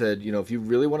them. I said, if you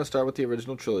really want to start with the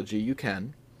original trilogy, you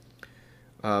can.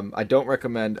 I don't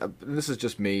recommend. This is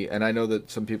just me, and I know that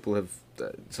some people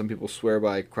swear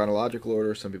by chronological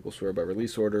order, some people swear by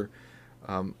release order.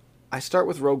 I start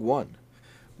with Rogue One.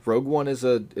 Rogue One is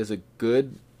a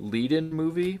good lead-in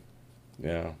movie.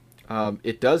 Yeah.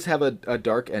 It does have a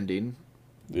dark ending,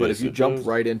 but Yes, if you it jump does.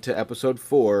 right into Episode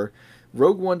 4,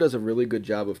 Rogue One does a really good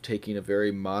job of taking a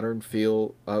very modern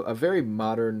feel, a very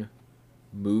modern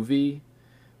movie,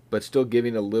 but still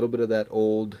giving a little bit of that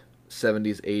old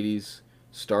 70s, 80s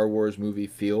Star Wars movie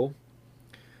feel.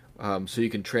 So you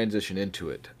can transition into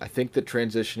it. I think that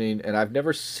transitioning, and I've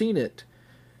never seen it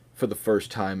for the first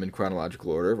time in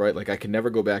chronological order, right? Like I can never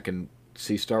go back and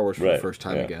see Star Wars for the Right, first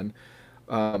time yeah. again.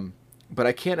 But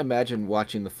I can't imagine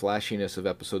watching the flashiness of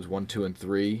episodes 1, 2, and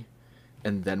 3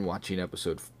 and then watching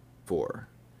episode 4.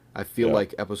 I feel Yeah.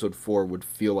 like episode 4 would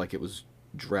feel like it was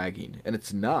dragging, and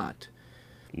it's not.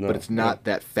 No, But it's not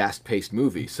that fast-paced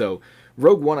movie. So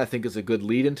Rogue One, I think, is a good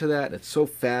lead into that. And it's so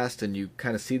fast, and you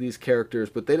kind of see these characters,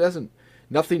 but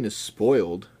nothing is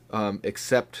spoiled,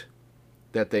 except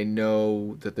that they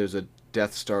know that there's a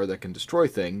Death Star that can destroy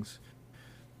things.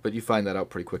 But you find that out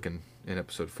pretty quick in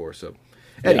episode 4. So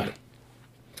anyway,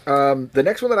 the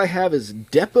next one that I have is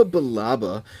Depa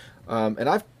Billaba, and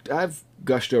I've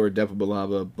gushed over Depa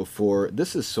Billaba before.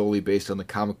 This is solely based on the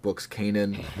comic books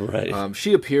Kanan. Right.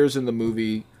 She appears in the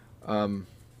movie in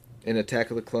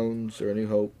Attack of the Clones or A New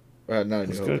Hope. Not A New I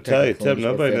was Hope. going to Attack tell of you, the Clones Tim, or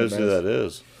nobody Phantom knows who Menace.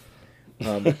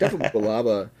 that is. But Depa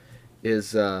Billaba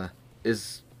is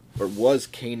or was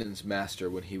Kanan's master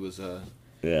when he was a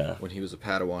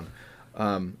Padawan.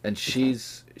 And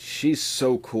she's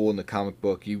so cool in the comic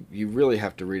book. You really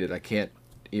have to read it. I can't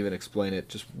even explain it.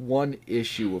 Just one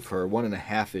issue of her,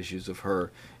 1.5 issues of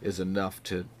her, is enough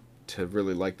to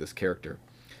really like this character.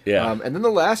 Yeah. And then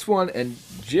the last one, and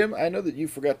Jim, I know that you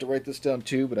forgot to write this down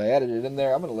too, but I added it in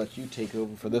there. I'm going to let you take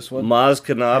over for this one. Maz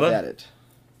Have Kanata. at it.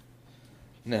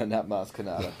 No, not Maz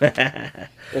Kanata.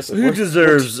 Who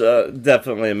deserves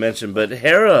definitely a mention, but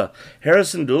Hera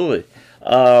Syndulla.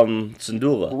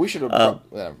 Syndulla. We should have.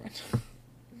 Never mind.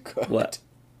 Go ahead. What?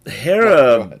 Go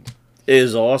Hera ahead.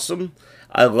 is awesome.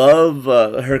 I love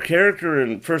her character,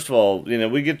 and first of all,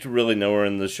 we get to really know her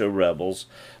in the show Rebels,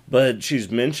 but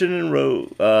she's mentioned in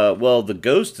Rogue. The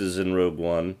Ghost is in Rogue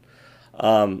One.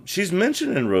 She's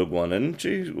mentioned in Rogue One, isn't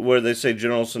she? Where they say,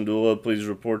 General Syndulla, please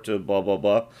report to blah blah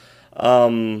blah.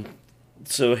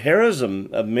 So Hera's a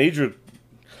major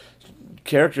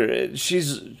character.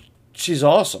 She's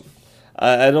awesome.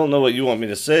 I don't know what you want me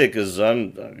to say because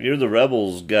you're the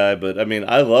Rebels guy, but I mean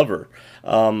I love her.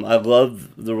 I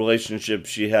love the relationship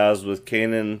she has with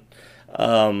Kanan.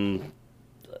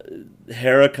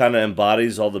 Hera kind of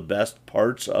embodies all the best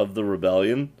parts of the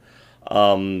rebellion,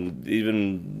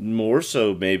 even more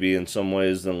so maybe in some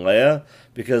ways than Leia,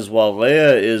 because while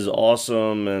Leia is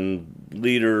awesome and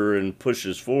leader and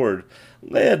pushes forward,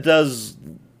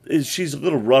 she's a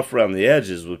little rough around the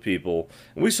edges with people.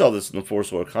 And we saw this in the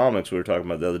Force War comics we were talking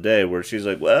about the other day, where she's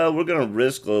like, well, we're going to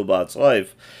risk Lobot's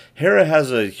life. Hera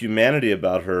has a humanity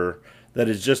about her that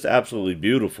is just absolutely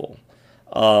beautiful.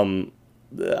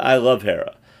 I love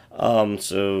Hera.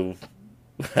 So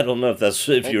I don't know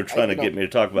if you were trying to get me to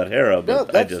talk about Hera, No,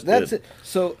 but I just that's did. it.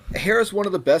 So Hera's one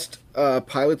of the best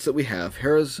pilots that we have.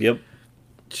 Yep.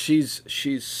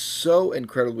 She's so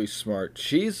incredibly smart.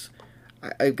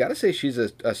 I've got to say she's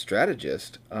a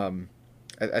strategist.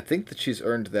 I think that she's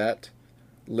earned that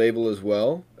label as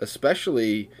well,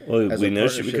 especially Well, as we a know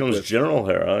she partnership becomes with, General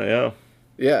Hera, yeah.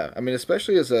 Yeah, I mean,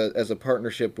 especially as a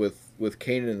partnership with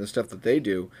Kanan and the stuff that they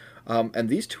do. And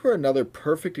these two are another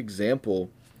perfect example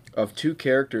of two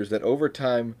characters that over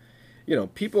time,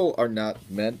 people are not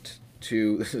meant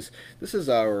to. This is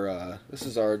our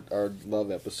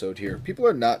love episode here. People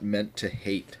are not meant to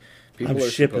hate. People I'm are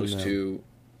shipping supposed them. to.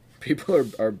 People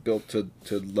are built to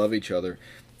love each other,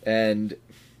 and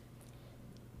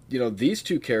these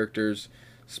two characters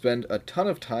spend a ton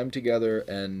of time together,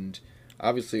 and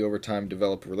obviously over time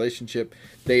develop a relationship.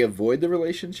 They avoid the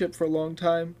relationship for a long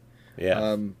time.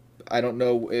 Yeah. I don't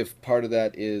know if part of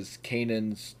that is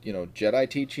Kanan's, Jedi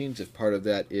teachings, if part of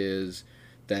that is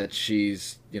that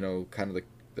she's, kind of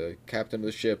the captain of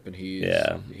the ship and he's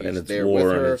and it's there with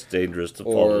war her. and it's dangerous to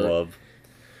fall in or- love.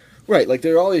 Right, like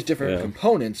there are all these different Yeah.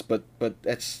 components, but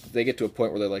they get to a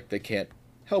point where they can't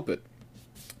help it.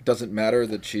 Doesn't matter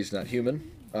that she's not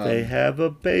human. They have a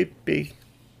baby.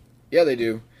 Yeah, they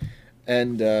do,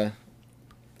 and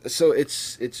so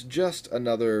it's just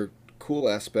another cool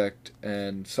aspect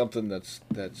and something that's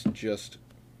just,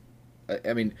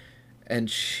 I mean, and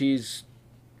she's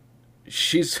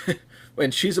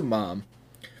when she's a mom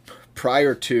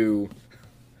prior to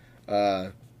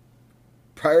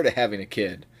having a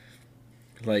kid.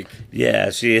 Like, Yeah,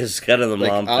 she is kind of the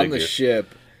like mom on figure. the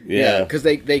ship. Yeah. Because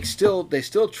they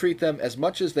still treat them as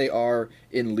much as they are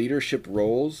in leadership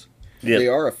roles. Yep. They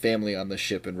are a family on the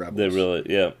ship in Rebels. They really,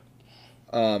 yeah.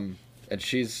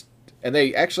 And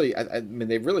they actually, I mean,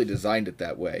 they really designed it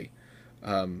that way.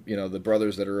 The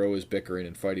brothers that are always bickering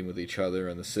and fighting with each other,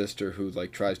 and the sister who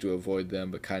like tries to avoid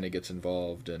them but kind of gets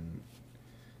involved, and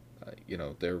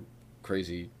their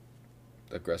crazy,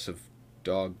 aggressive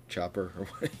dog Chopper or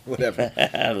whatever.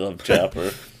 I love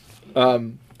Chopper.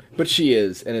 But she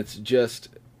is, and it's just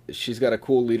she's got a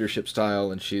cool leadership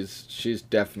style, and she's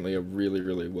definitely a really,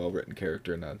 really well written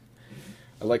character, and I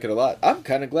like it a lot. I'm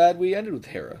kind of glad we ended with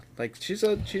Hera. Like she's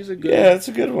a good Yeah, it's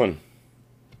a good one.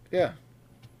 yeah.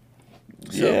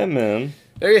 So, Yeah, man.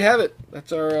 there you have it.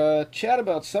 That's our chat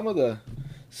about some of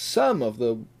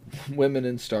the women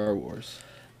in Star Wars.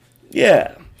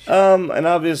 Yeah. And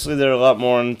obviously there are a lot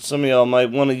more, and some of y'all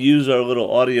might want to use our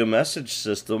little audio message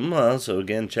system. So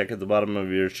again, check at the bottom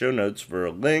of your show notes for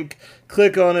a link.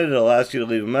 Click on it. It'll ask you to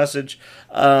leave a message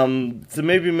to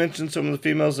maybe mention some of the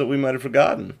females that we might have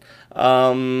forgotten.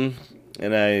 And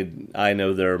I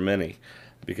know there are many,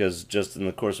 because just in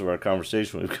the course of our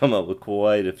conversation, we've come up with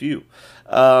quite a few.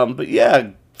 But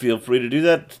yeah, feel free to do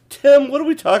that. Tim, what are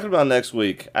we talking about next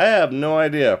week? I have no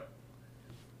idea.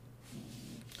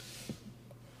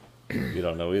 You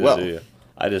don't know either, Well, do you?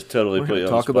 I just totally We're put going you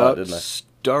to on the talk spot, about didn't I?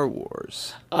 Star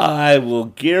Wars. I will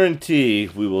guarantee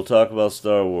we will talk about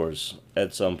Star Wars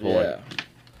at some point. Yeah.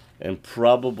 And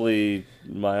probably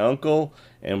my uncle,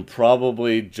 and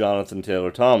probably Jonathan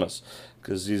Taylor Thomas,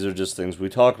 because these are just things we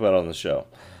talk about on the show.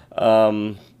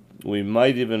 We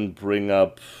might even bring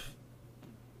up...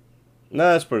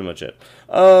 that's pretty much it.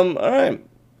 All right.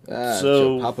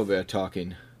 So Papa Bear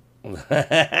talking.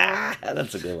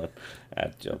 That's a good one.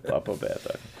 At Joe Papa Bear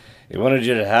talking. He wanted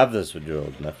you to have this when you're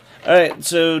old enough. All right,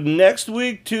 so next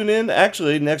week, tune in.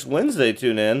 Actually, next Wednesday,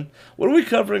 tune in. What are we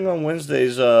covering on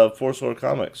Wednesday's Force Lore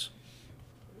Comics?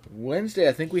 Wednesday,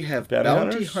 I think we have Bounty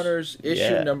Bounty Hunters? Hunters issue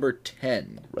Yeah. number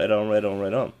 10. Right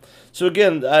on. So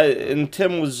again, and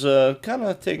Tim was kind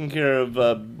of taking care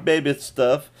of baby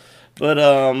stuff, but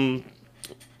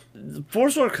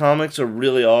Force Lore Comics are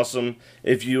really awesome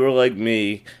if you are like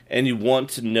me and you want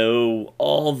to know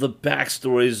all the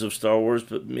backstories of Star Wars,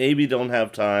 but maybe don't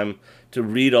have time to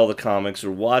read all the comics or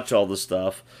watch all the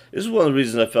stuff. This is one of the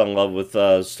reasons I fell in love with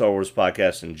Star Wars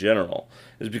podcasts in general,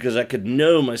 is because I could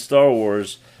know my Star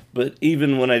Wars, but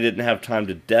even when I didn't have time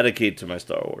to dedicate to my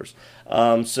Star Wars.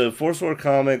 So Force Lore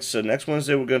Comics, so next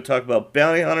Wednesday we're going to talk about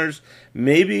Bounty Hunters,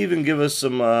 maybe even give us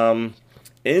some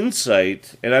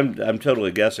insight, and I'm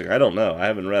totally guessing, I don't know, I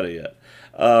haven't read it yet,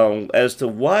 as to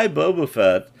why Boba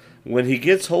Fett, when he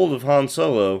gets hold of Han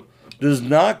Solo, does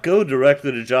not go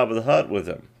directly to Jabba the Hutt with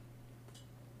him.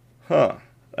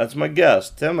 That's my guess.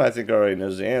 Tim, I think, already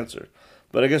knows the answer,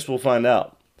 but I guess we'll find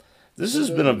out. This has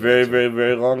been a very, very,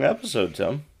 very long episode,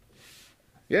 Tim.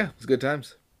 Yeah, it's good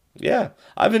times. Yeah,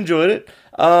 I've enjoyed it.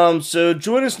 So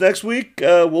join us next week.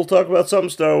 We'll talk about something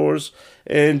Star Wars.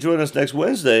 And join us next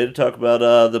Wednesday to talk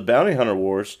about the Bounty Hunter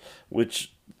Wars,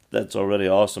 which, that's already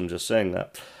awesome just saying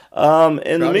that.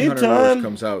 In the Bounty Hunter meantime... Wars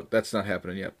comes out. That's not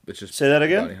happening yet. It's just Say that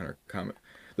again? Bounty Hunter comic.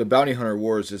 The Bounty Hunter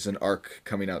Wars is an arc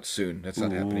coming out soon. That's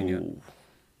not happening yet.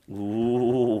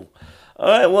 Ooh. All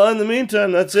right, well, in the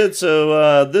meantime, that's it.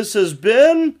 So this has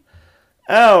been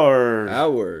our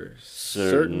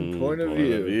certain point of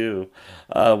view.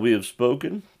 We have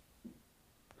spoken.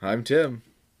 I'm Tim.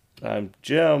 I'm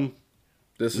Jim.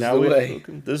 This is Now the we've way.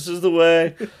 spoken. This is the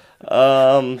way.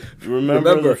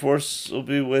 Remember, the Force will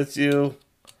be with you.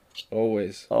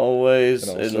 Always. Always.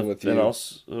 And also with you. And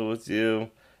also with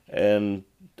you. And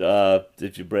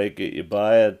if you break it, you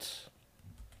buy it.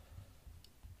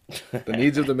 The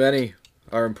needs of the many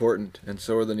are important, and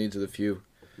so are the needs of the few.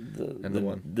 And the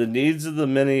one. The needs of the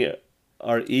many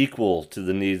are equal to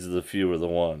the needs of the few or the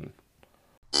one.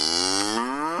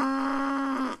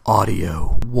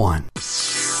 Audio 1.